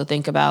 to also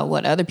think about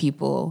what other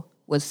people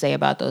would say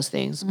about those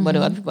things. Mm-hmm. What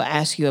do other people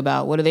ask you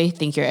about? What do they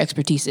think your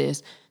expertise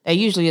is? That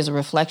usually is a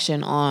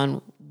reflection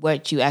on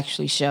what you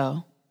actually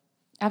show.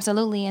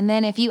 Absolutely. And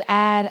then if you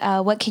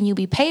add what can you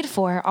be paid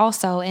for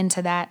also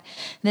into that,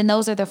 then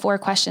those are the 4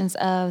 questions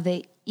of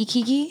the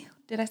Ikigai.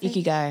 Did I say?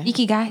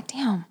 Ikigai.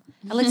 Damn.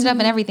 I looked it up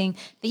and everything.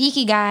 The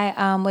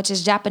Ikigai, which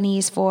is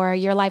Japanese for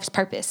your life's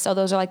purpose. So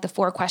those are like the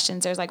 4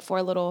 questions. There's like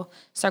 4 little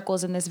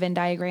circles in this Venn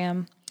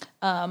diagram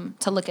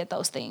to look at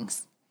those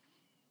things.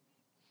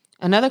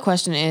 Another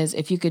question is,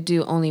 if you could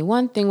do only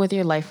one thing with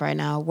your life right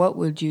now, what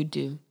would you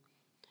do?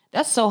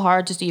 That's so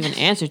hard just to even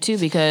answer too,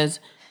 because,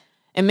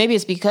 and maybe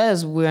it's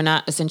because we're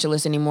not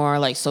essentialists anymore,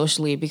 like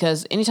socially,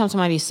 because anytime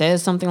somebody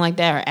says something like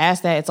that or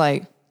asks that, it's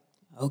like,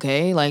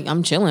 okay, like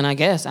I'm chilling, I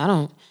guess. I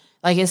don't,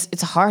 like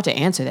it's hard to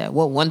answer that.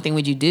 What one thing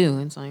would you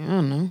do? It's like, I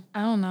don't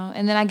know.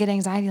 And then I get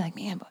anxiety like,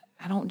 man, but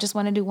I don't just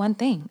want to do one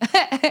thing.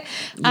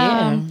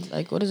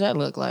 Like what does that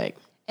look like?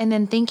 And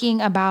then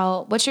thinking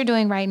about what you're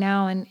doing right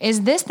now. And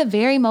is this the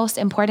very most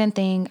important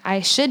thing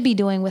I should be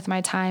doing with my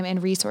time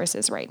and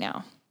resources right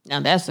now? Now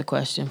that's the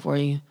question for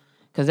you.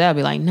 Because that'll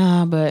be like,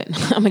 nah, but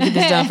I'm going to get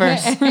this done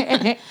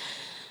first.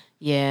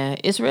 Yeah,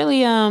 it's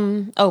really,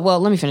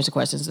 let me finish the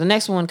questions. The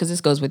next one, because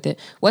this goes with it.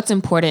 What's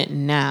important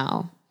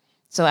now?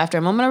 So after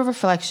a moment of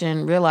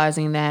reflection,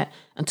 realizing that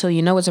until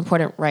you know what's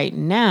important right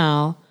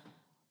now,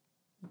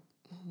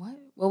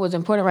 what was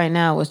important right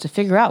now was to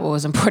figure out what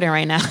was important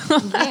right now.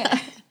 Yeah.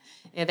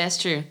 Yeah,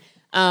 that's true.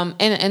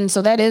 And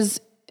so that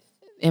is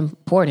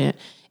important,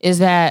 is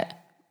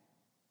that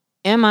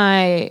am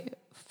I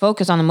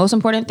focused on the most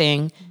important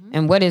thing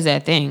And what is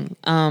that thing?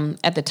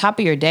 At the top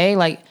of your day,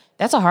 like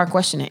that's a hard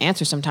question to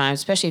answer sometimes,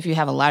 especially if you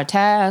have a lot of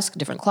tasks,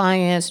 different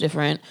clients,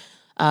 different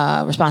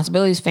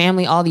responsibilities,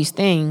 family, all these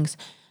things.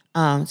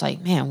 It's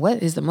like, man,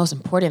 what is the most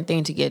important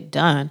thing to get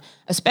done?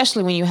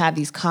 Especially when you have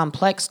these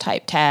complex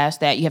type tasks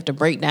that you have to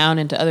break down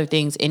into other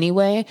things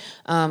anyway.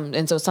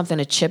 And so it's something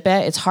to chip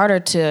at. It's harder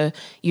to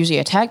usually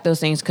attack those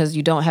things because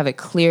you don't have a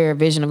clear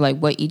vision of like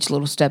what each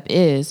little step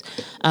is.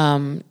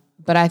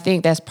 But I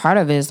think that's part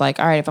of it is like,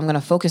 all right, if I'm going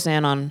to focus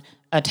in on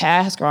a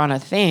task or on a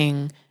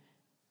thing,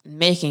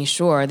 making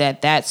sure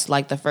that that's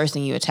like the first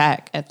thing you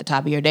attack at the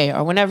top of your day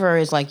or whenever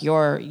is like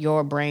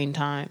your brain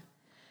time,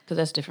 because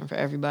that's different for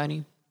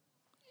everybody.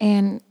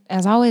 And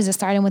as always, it's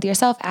starting with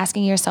yourself,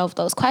 asking yourself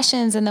those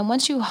questions. And then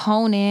once you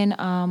hone in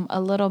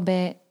a little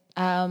bit,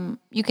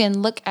 you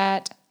can look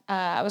at,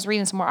 I was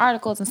reading some more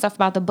articles and stuff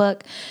about the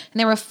book, and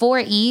there were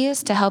 4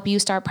 E's to help you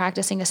start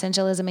practicing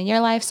essentialism in your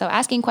life. So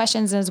asking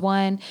questions is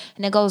one,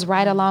 and it goes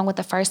right along with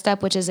the first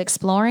step, which is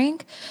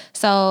exploring.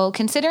 So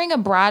considering a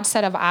broad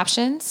set of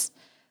options.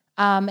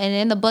 And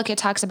in the book, it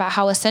talks about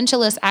how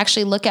essentialists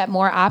actually look at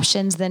more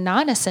options than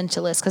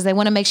non-essentialists because they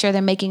want to make sure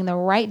they're making the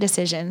right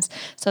decisions.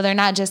 So they're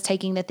not just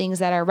taking the things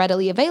that are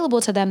readily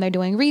available to them. They're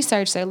doing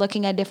research. They're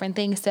looking at different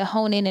things to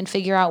hone in and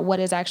figure out what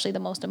is actually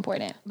the most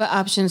important. But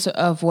options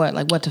of what?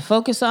 Like what to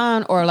focus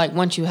on? Or like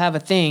once you have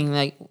a thing,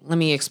 like let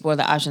me explore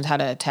the options, how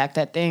to attack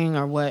that thing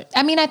or what?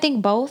 I mean, I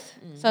think both.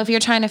 So if you're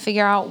trying to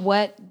figure out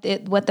what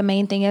the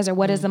main thing is or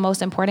what is the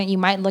most important, you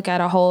might look at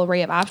a whole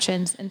array of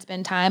options and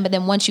spend time. But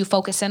then once you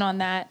focus in on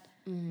that,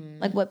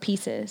 like what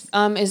pieces?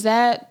 Is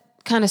that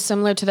kind of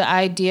similar to the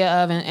idea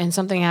of, and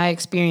something I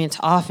experience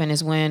often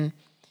is when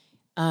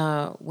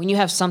you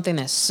have something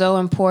that's so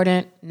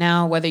important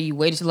now, whether you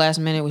waited to the last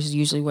minute, which is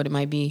usually what it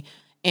might be,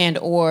 and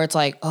or it's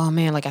like, oh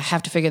man, like I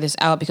have to figure this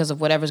out because of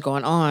whatever's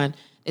going on.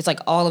 It's like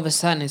all of a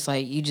sudden, it's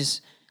like you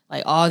just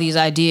like all these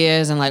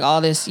ideas and like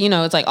all this,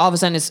 it's like all of a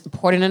sudden it's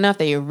important enough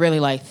that you're really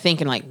like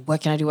thinking like,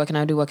 what can I do? What can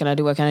I do? What can I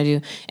do? What can I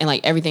do? And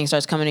like everything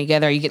starts coming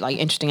together. You get like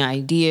interesting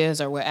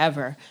ideas or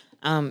whatever.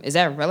 Is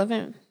that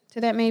relevant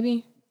to that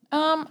maybe?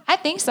 I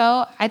think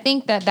so. I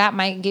think that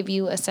might give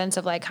you a sense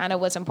of like kind of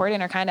what's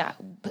important or kind of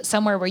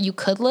somewhere where you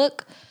could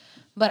look,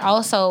 but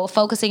also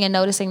focusing and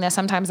noticing that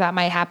sometimes that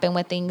might happen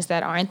with things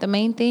that aren't the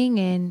main thing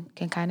and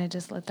can kind of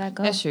just let that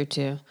go. That's true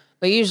too.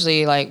 But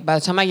usually like by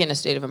the time I get in a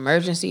state of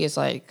emergency, it's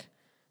like,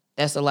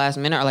 that's the last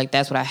minute or like,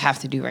 that's what I have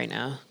to do right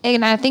now.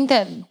 And I think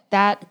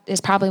that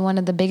is probably one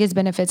of the biggest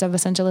benefits of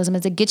essentialism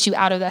is it gets you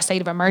out of that state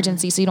of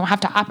emergency so you don't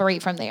have to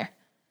operate from there.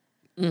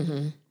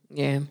 Mm-hmm.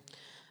 Yeah.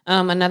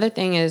 Another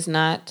thing is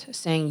not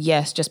saying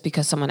yes just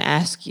because someone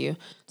asks you.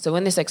 So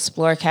in this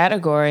explore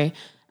category,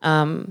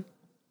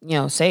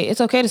 say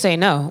it's okay to say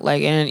no.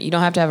 Like, and you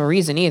don't have to have a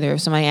reason either.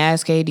 If somebody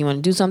asks, hey, do you want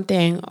to do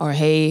something? Or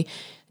hey,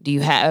 do you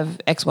have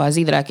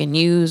XYZ that I can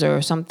use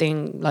or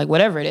something, like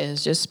whatever it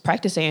is, just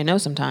practice saying no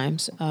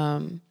sometimes.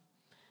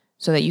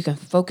 So that you can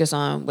focus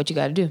on what you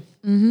got to do.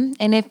 Mm-hmm.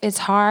 And if it's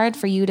hard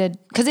for you to,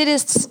 because it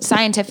is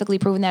scientifically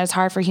proven that it's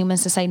hard for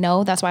humans to say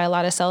no. That's why a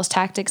lot of sales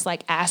tactics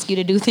like ask you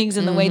to do things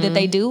in the way that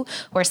they do,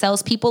 or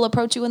salespeople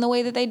approach you in the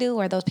way that they do,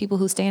 or those people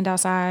who stand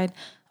outside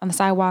on the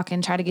sidewalk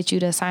and try to get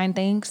you to sign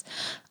things.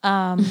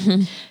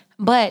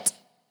 But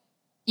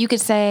you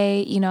could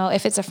say,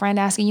 if it's a friend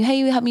asking you, hey,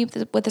 you help me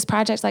with this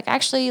project, like,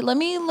 actually, let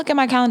me look at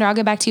my calendar. I'll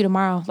get back to you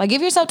tomorrow. Like,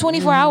 give yourself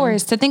 24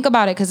 hours to think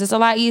about it because it's a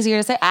lot easier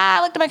to say,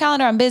 I looked at my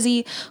calendar, I'm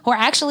busy. Or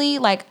actually,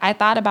 like, I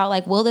thought about,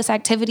 like, will this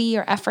activity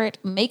or effort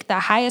make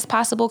the highest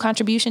possible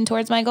contribution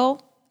towards my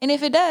goal? And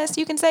if it does,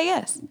 you can say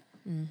yes.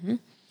 Mm-hmm.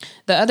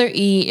 The other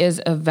E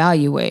is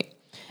evaluate.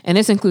 And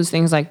this includes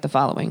things like the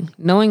following.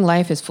 Knowing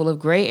life is full of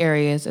gray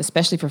areas,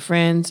 especially for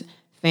friends,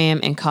 fam,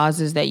 and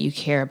causes that you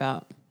care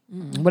about.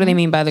 What do they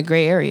mean by the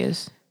gray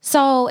areas?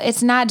 So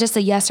it's not just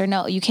a yes or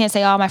no. You can't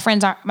say, oh, my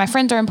friends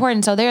are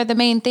important, so they're the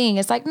main thing.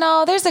 It's like,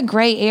 no, there's a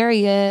gray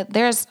area.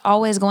 There's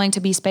always going to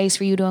be space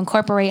for you to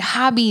incorporate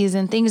hobbies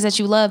and things that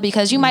you love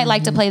because you might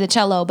like to play the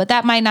cello, but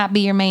that might not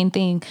be your main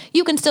thing.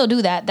 You can still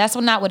do that. That's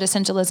not what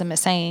essentialism is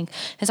saying.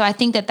 And so I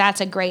think that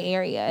that's a gray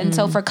area. And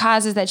so for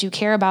causes that you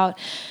care about,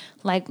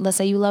 like let's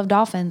say you love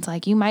dolphins,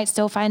 like you might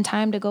still find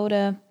time to go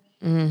to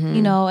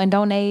and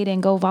donate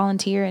and go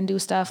volunteer and do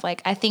stuff.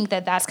 Like, I think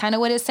that that's kind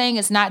of what it's saying.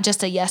 It's not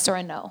just a yes or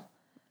a no.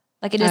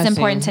 Like, it is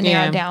important to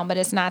narrow down, but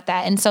it's not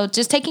that. And so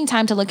just taking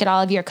time to look at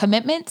all of your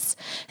commitments.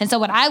 And so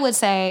what I would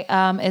say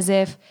is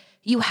if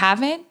you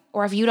haven't,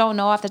 or if you don't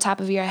know off the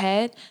top of your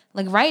head,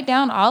 like write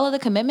down all of the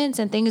commitments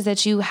and things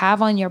that you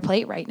have on your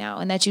plate right now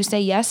and that you say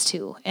yes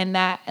to, and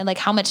like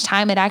how much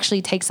time it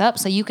actually takes up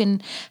so you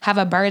can have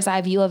a bird's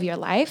eye view of your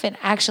life and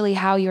actually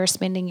how you're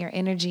spending your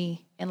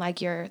energy and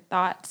like your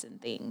thoughts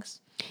and things.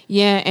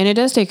 Yeah, and it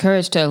does take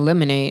courage to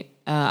eliminate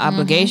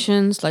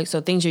obligations, like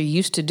so things you're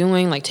used to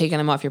doing, like taking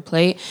them off your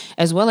plate,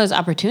 as well as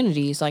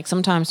opportunities. Like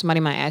sometimes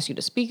somebody might ask you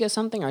to speak at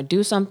something or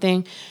do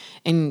something,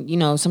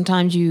 and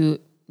sometimes you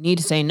need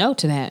to say no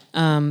to that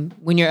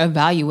when you're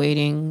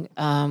evaluating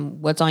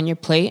what's on your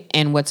plate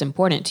and what's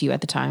important to you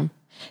at the time.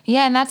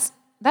 Yeah, and that's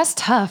That's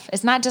tough.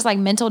 It's not just like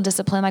mental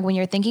discipline, like when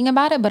you're thinking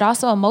about it, but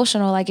also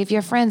emotional. Like if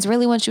your friends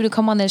really want you to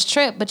come on this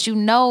trip, but you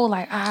know,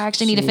 like, I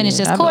actually need to finish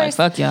this I'd be course.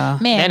 like, fuck y'all.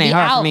 Man, that ain't be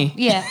hard out. for me.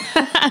 Yeah.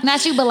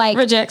 Not you, but like.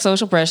 Reject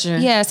social pressure.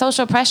 Yeah,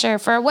 social pressure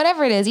for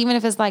whatever it is, even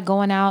if it's like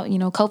going out,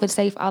 COVID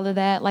safe, all of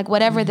that, like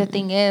whatever the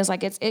thing is,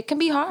 like it can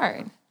be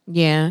hard.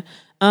 Yeah.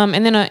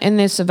 And then in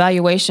this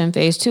evaluation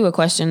phase 2, a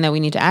question that we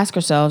need to ask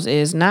ourselves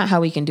is not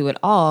how we can do it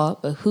all,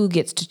 but who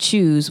gets to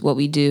choose what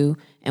we do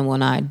and will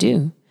not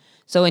do.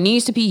 So it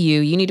needs to be you.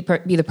 You need to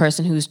be the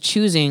person who's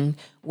choosing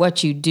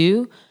what you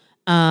do,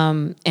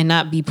 and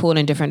not be pulled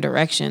in different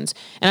directions.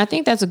 And I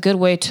think that's a good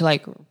way to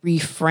like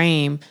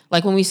reframe.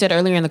 Like when we said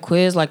earlier in the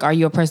quiz, like, are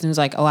you a person who's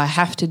like, oh, I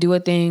have to do a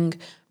thing,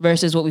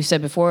 versus what we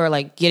said before,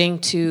 like getting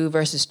to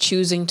versus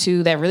choosing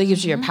to, that really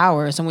gives you your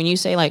power. So when you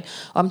say like,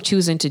 oh, I'm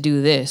choosing to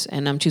do this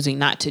and I'm choosing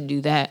not to do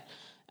that,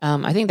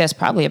 I think that's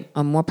probably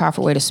a more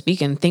powerful way to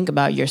speak and think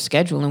about your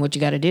schedule and what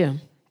you got to do.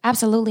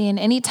 Absolutely. And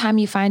anytime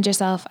you find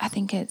yourself, I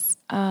think it's,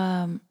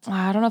 I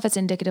don't know if it's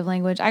indicative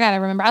language. I got to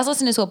remember. I was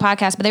listening to a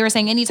podcast, but they were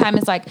saying anytime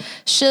it's like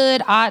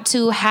should, ought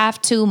to,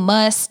 have to,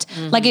 must.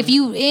 Like if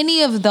you,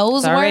 any of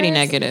those it's already words,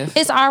 negative.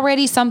 It's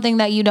already something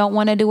that you don't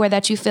want to do or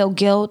that you feel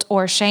guilt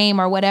or shame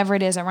or whatever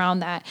it is around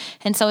that.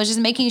 And so it's just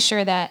making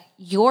sure that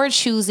you're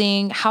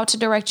choosing how to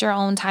direct your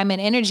own time and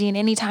energy. And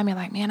anytime you're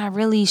like, man, I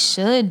really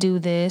should do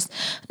this,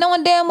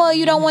 knowing damn well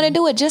you don't want to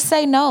do it, just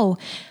say no.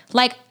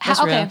 Like,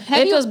 okay,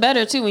 it feels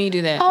better too when you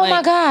do that. Oh, like,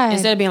 my God.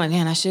 Instead of being like,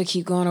 man, I should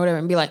keep going or whatever,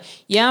 and be like,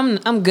 yeah,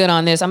 I'm good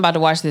on this. I'm about to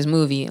watch this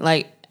movie.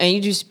 Like, and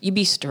you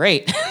be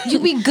straight. You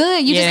be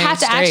good. You just have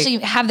to straight. actually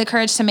have the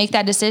courage to make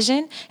that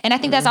decision. And I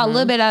think that's a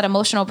little bit of that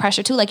emotional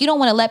pressure too. Like you don't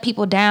want to let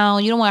people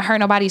down. You don't want to hurt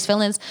nobody's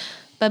feelings.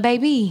 But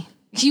baby,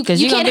 you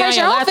can't hurt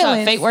your own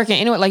feelings. Fake working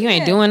anyway. Like you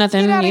ain't doing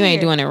nothing. You ain't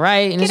doing it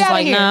right. And it's just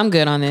like, nah, I'm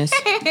good on this.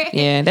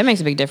 Yeah, that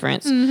makes a big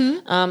difference.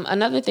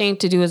 Another thing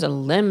to do is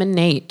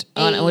eliminate,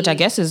 which I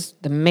guess is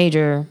the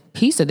major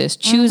piece of this.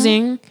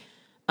 Choosing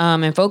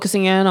and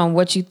focusing in on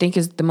what you think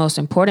is the most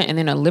important and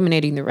then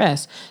eliminating the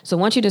rest. So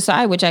once you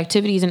decide which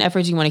activities and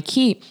efforts you want to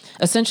keep,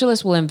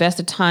 Essentialists will invest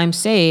the time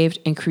saved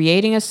in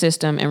creating a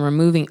system and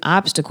removing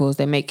obstacles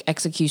that make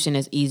execution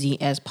as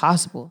easy as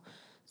possible.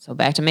 So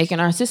back to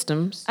making our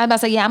systems. I was about to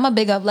say, yeah, I'm a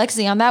big up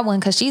Lexi on that one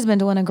because she's been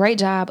doing a great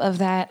job of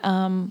that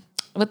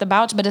with the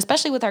Bouch, but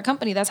especially with her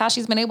company. That's how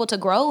she's been able to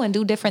grow and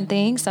do different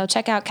things. So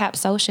check out Cap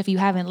Soch if you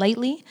haven't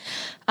lately.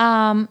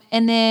 And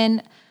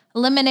then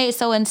eliminate.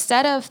 So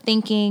instead of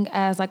thinking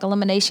as like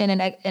elimination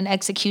and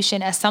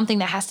execution as something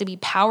that has to be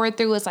powered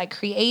through, it's like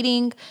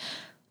creating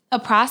a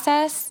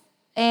process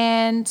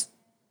and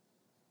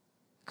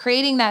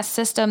creating that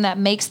system that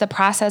makes the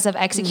process of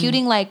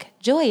executing like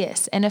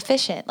joyous and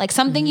efficient, like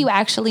something you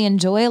actually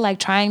enjoy, like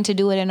trying to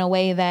do it in a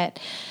way that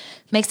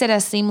makes it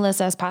as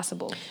seamless as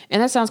possible.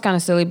 And that sounds kind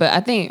of silly, but I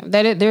think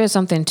that there is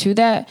something to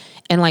that.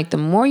 And like the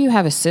more you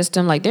have a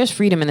system, like there's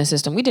freedom in the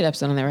system. We did an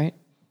episode on that, right?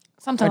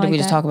 Something or did like we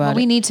just that. talk about it?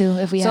 We need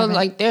to if we haven't. So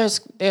like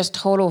there's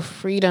total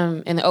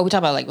freedom in we talk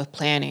about like with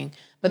planning,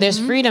 but there's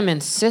freedom in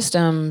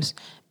systems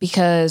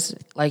because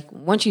like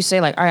once you say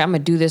like, all right, I'm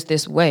gonna do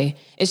this way,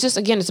 it's just,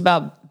 again, it's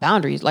about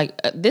boundaries.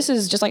 Like this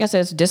is just, like I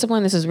said, it's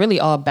discipline. This is really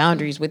all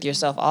boundaries with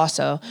yourself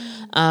also.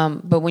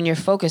 But when you're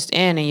focused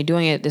in and you're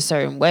doing it this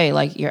certain way,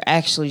 like you're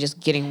actually just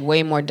getting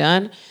way more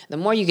done. The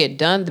more you get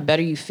done, the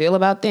better you feel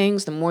about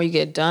things. The more you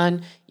get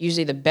done,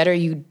 usually the better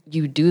you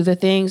do the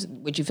things,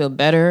 which you feel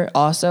better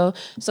also.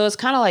 So it's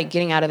kind of like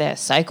getting out of that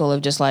cycle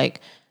of just like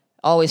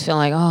always feeling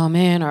like, oh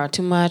man, or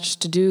too much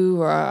to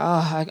do, or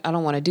I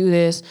don't want to do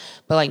this.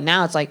 But like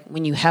now it's like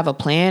when you have a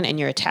plan and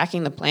you're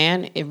attacking the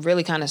plan, it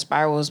really kind of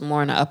spirals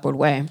more in an upward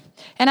way.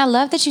 And I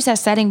love that you said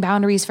setting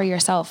boundaries for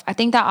yourself. I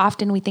think that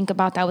often we think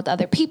about that with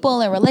other people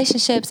and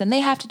relationships and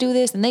they have to do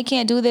this and they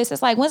can't do this.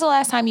 It's like, when's the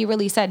last time you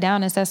really sat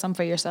down and said something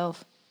for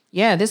yourself?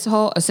 Yeah, this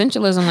whole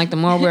essentialism, like the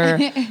more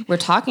we're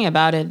talking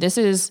about it, this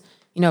is,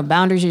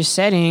 boundaries you're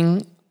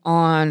setting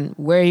on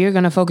where you're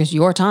going to focus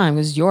your time.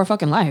 It's your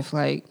fucking life.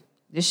 Like,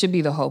 this should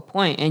be the whole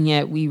point, and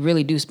yet we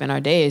really do spend our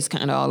days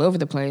kind of all over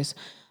the place.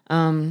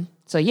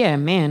 So yeah,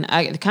 man,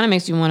 it kind of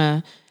makes you want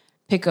to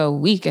pick a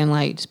week and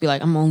like just be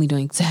like, I'm only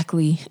doing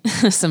exactly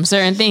some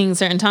certain things,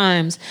 certain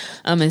times,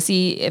 and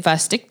see if I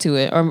stick to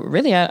it. Or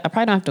really, I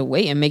probably don't have to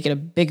wait and make it a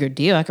bigger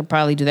deal. I could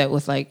probably do that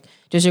with like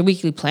just your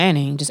weekly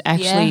planning, just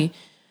actually.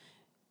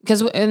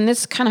 Because, and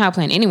this is kind of how I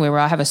plan anyway, where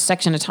I have a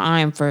section of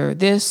time for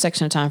this,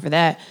 section of time for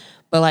that.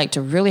 But like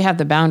to really have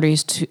the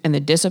boundaries and the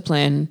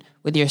discipline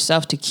with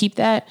yourself to keep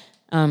that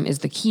is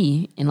the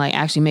key in like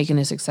actually making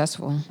it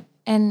successful.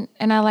 And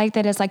I like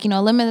that it's like,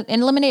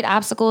 eliminate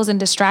obstacles and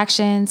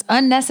distractions,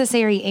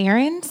 unnecessary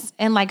errands,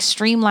 and like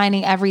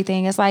streamlining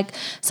everything. It's like,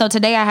 so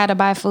today I had to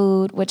buy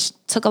food, which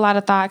took a lot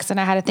of thoughts, and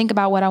I had to think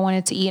about what I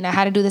wanted to eat, and I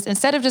had to do this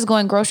instead of just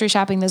going grocery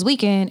shopping this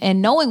weekend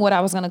and knowing what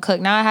I was going to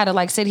cook. Now I had to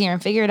like sit here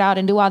and figure it out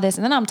and do all this,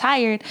 and then I'm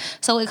tired.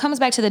 So it comes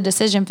back to the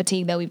decision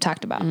fatigue that we've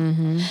talked about.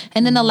 And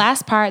then the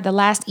last part, the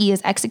last E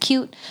is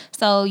execute.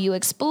 So you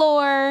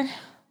explore.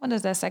 What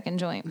is that second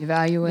joint?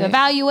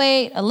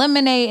 Evaluate,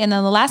 eliminate, and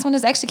then the last one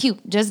is execute.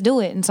 Just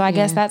do it. And so I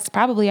guess that's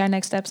probably our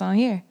next steps on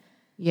here.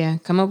 Yeah,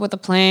 come up with a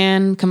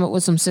plan, come up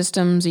with some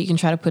systems that you can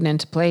try to put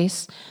into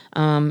place.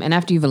 And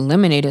after you've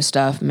eliminated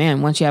stuff,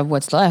 man, once you have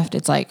what's left,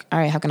 it's like, all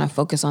right, how can I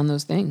focus on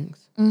those things?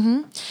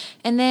 And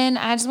then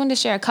I just wanted to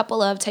share a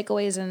couple of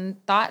takeaways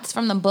and thoughts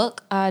from the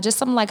book, just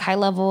some like high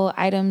level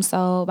items.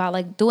 So about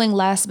like doing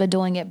less, but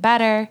doing it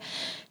better.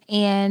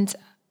 And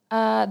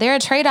there are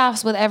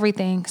trade-offs with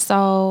everything.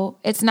 So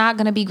it's not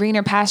going to be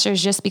greener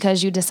pastures just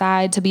because you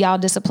decide to be all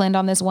disciplined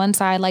on this one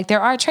side. Like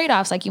there are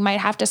trade-offs. Like you might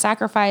have to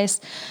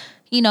sacrifice,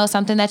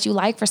 something that you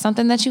like for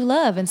something that you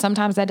love. And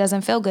sometimes that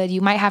doesn't feel good. You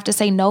might have to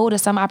say no to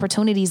some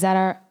opportunities that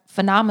are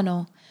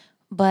phenomenal,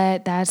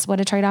 but that's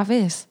what a trade-off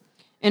is.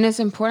 And it's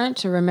important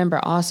to remember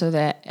also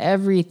that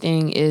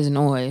everything is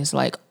noise.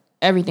 Like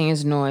everything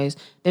is noise.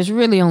 There's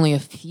really only a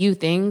few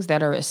things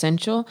that are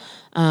essential.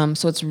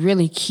 So it's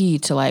really key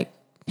to like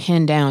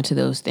pin down to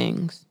those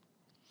things.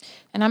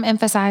 And I'm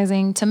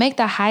emphasizing to make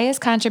the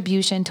highest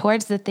contribution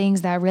towards the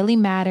things that really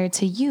matter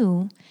to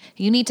you,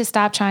 you need to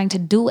stop trying to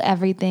do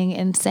everything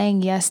and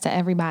saying yes to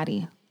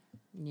everybody.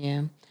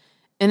 Yeah.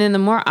 And then the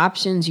more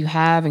options you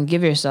have and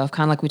give yourself,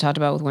 kind of like we talked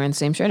about with wearing the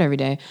same shirt every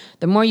day,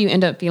 the more you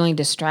end up feeling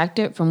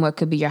distracted from what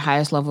could be your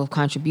highest level of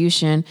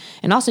contribution.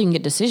 And also you can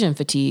get decision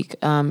fatigue.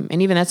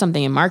 And even that's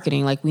something in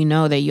marketing. Like we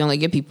know that you only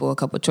give people a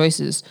couple of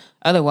choices.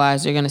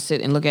 Otherwise, they're going to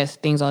sit and look at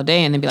things all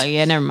day and then be like,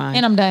 yeah, never mind.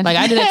 And I'm done. Like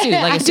I do that too.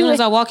 Like as soon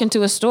as I walk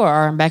into a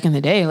store, or back in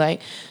the day,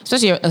 like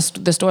especially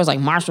the stores like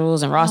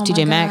Marshalls and Ross,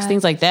 TJ Maxx,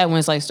 things like that, when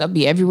it's like stuff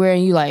be everywhere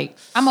and you like,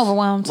 I'm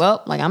overwhelmed.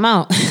 Well, like I'm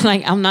out.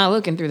 Like I'm not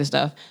looking through the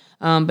stuff.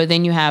 But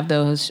then you have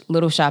those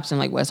little shops in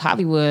like West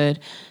Hollywood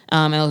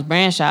and those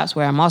brand shops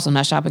where I'm also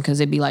not shopping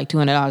because it'd be like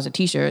 $200 a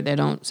t-shirt that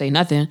don't say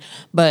nothing.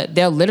 But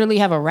they'll literally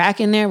have a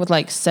rack in there with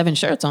like 7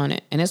 shirts on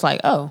it. And it's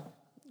like, oh,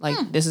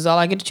 like this is all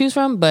I get to choose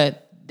from.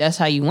 But that's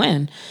how you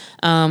win.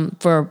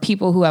 For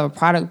people who have a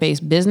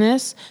product-based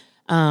business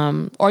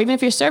or even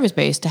if you're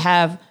service-based, to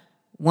have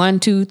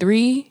 1, 2,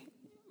 3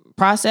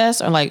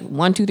 process or like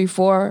 1, 2, 3,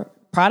 4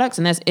 products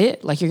and that's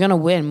it. Like you're going to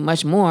win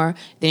much more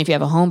than if you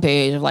have a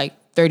homepage of like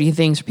 30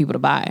 things for people to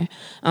buy.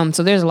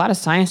 So there's a lot of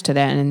science to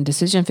that and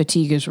decision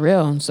fatigue is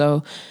real. And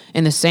so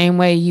in the same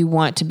way you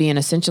want to be an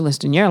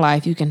essentialist in your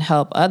life, you can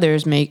help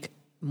others make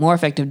more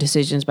effective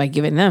decisions by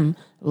giving them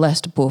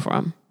less to pull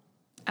from.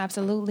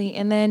 Absolutely.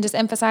 And then just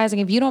emphasizing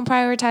if you don't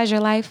prioritize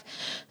your life,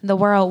 the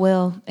world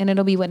will, and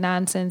it'll be with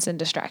nonsense and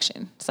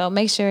distraction. So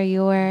make sure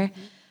you're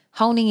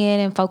honing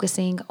in and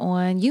focusing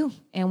on you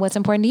and what's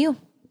important to you.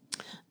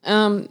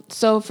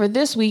 So for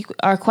this week,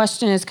 our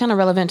question is kind of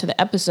relevant to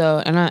the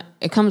episode and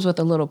it comes with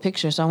a little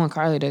picture. So I want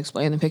Carly to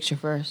explain the picture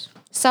first.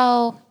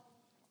 So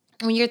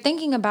when you're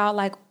thinking about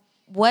like,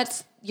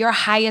 what's your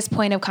highest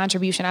point of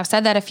contribution? I've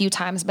said that a few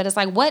times, but it's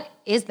like, what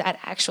is that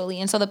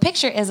actually? And so the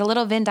picture is a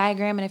little Venn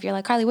diagram. And if you're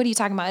like, Carly, what are you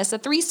talking about? It's the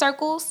 3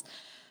 circles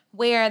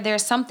where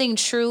there's something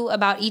true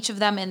about each of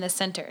them in the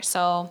center.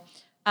 So,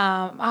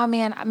 oh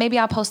man, maybe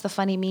I'll post the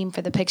funny meme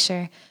for the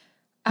picture.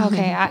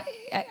 Okay,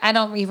 I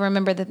don't even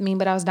remember the meme,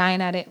 but I was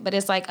dying at it. But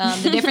it's like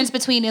the difference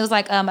between, it was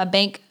like a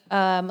bank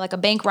robber.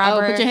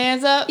 Oh, put your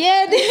hands up.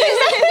 Yeah,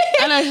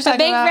 I know what you're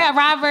talking about. A bank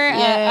robber, or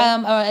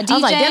a DJ. I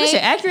was like, damn, this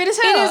shit accurate as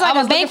hell. It is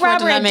like a bank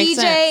robber, a DJ,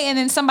 sense. and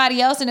then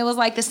somebody else, and it was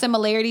like the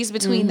similarities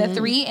between the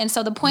 3. And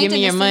so the point, give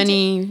me your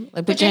money,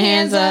 like put your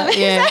hands up.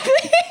 Yeah,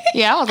 Exactly.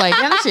 yeah. I was like,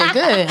 damn, that shit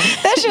good.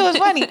 That shit was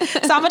funny.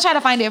 So I'm gonna try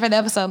to find it for the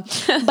episode.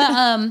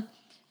 But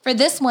for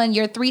this one,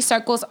 your 3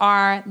 circles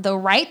are the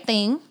right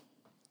thing,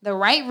 the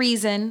right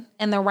reason,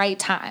 and the right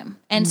time.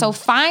 And so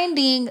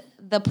finding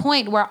the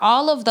point where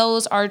all of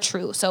those are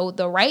true. So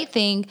the right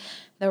thing,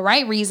 the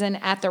right reason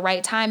at the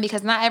right time,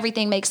 because not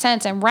everything makes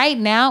sense. And right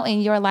now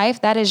in your life,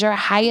 that is your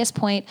highest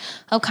point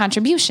of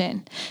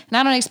contribution. And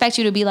I don't expect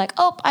you to be like,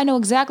 oh, I know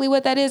exactly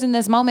what that is in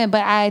this moment.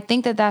 But I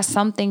think that that's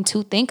something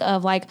to think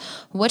of. Like,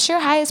 what's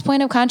your highest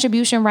point of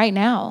contribution right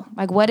now?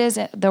 Like, what is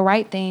it, the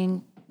right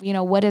thing?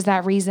 What is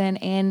that reason?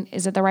 And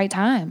is it the right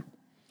time?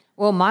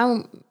 Well,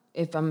 mine,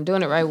 if I'm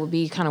doing it right, would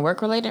be kind of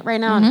work related right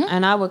now.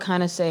 And I would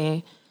kind of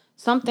say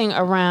something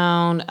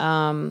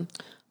around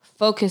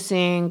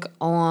focusing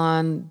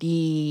on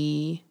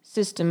the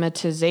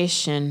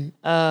systematization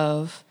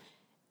of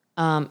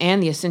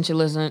and the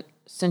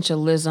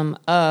essentialism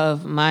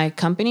of my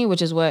company,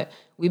 which is what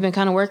we've been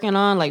kind of working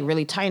on, like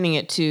really tightening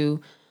it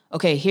to,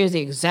 okay, here's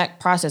the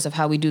exact process of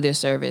how we do this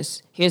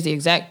service. Here's the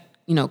exact,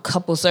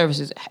 couple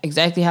services,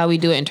 exactly how we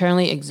do it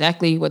internally,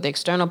 exactly what the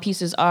external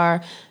pieces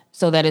are,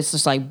 so that it's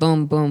just like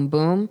boom, boom,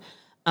 boom.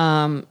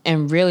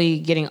 And really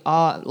getting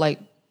all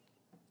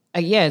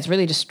it's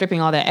really just stripping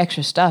all that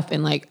extra stuff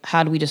and like,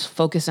 how do we just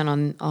focus in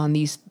on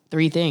these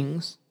 3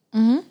 things?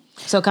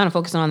 So kind of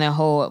focusing on that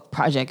whole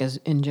project as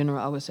in general,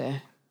 I would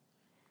say.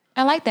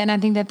 I like that. And I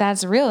think that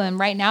that's real. And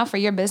right now for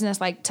your business,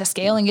 like to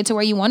scale and get to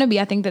where you want to be,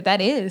 I think that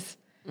is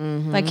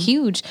like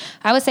huge.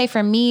 I would say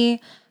for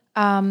me,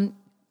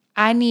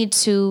 I need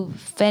to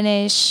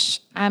finish.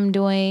 I'm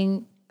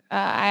doing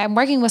I'm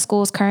working with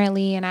schools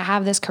currently and I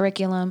have this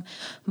curriculum,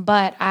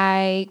 but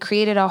I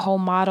created a whole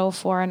model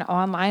for an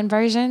online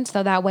version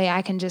so that way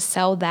I can just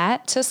sell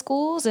that to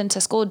schools and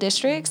to school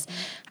districts.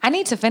 I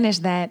need to finish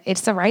that.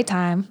 It's the right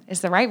time.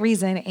 It's the right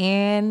reason.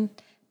 And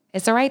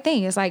it's the right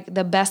thing. It's like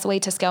the best way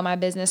to scale my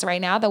business right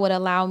now that would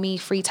allow me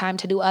free time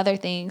to do other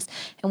things.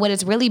 And what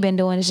it's really been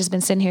doing is just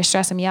been sitting here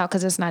stressing me out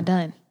because it's not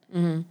done.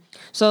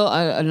 So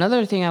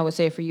another thing I would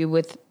say for you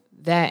with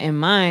that in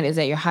mind is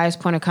that your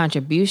highest point of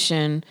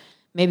contribution,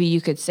 maybe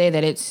you could say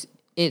that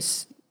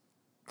it's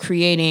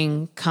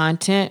creating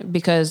content,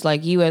 because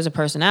like you as a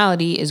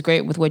personality is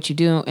great with what you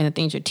do and the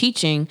things you're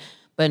teaching,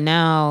 but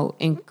now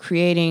in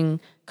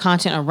creating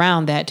content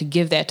around that to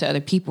give that to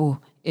other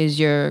people is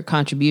your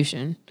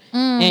contribution.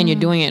 And you're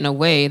doing it in a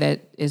way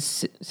that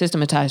is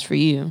systematized for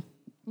you.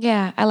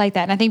 Yeah, I like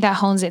that. And I think that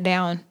hones it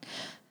down.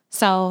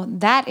 So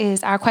that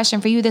is our question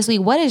for you this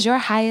week. What is your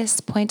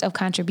highest point of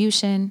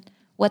contribution?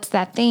 What's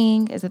that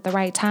thing? Is it the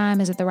right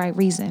time? Is it the right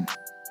reason?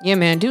 Yeah,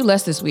 man, do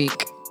less this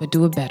week, but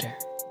do it better.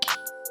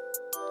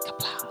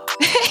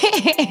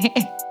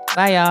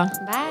 Bye, y'all.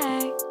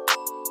 Bye.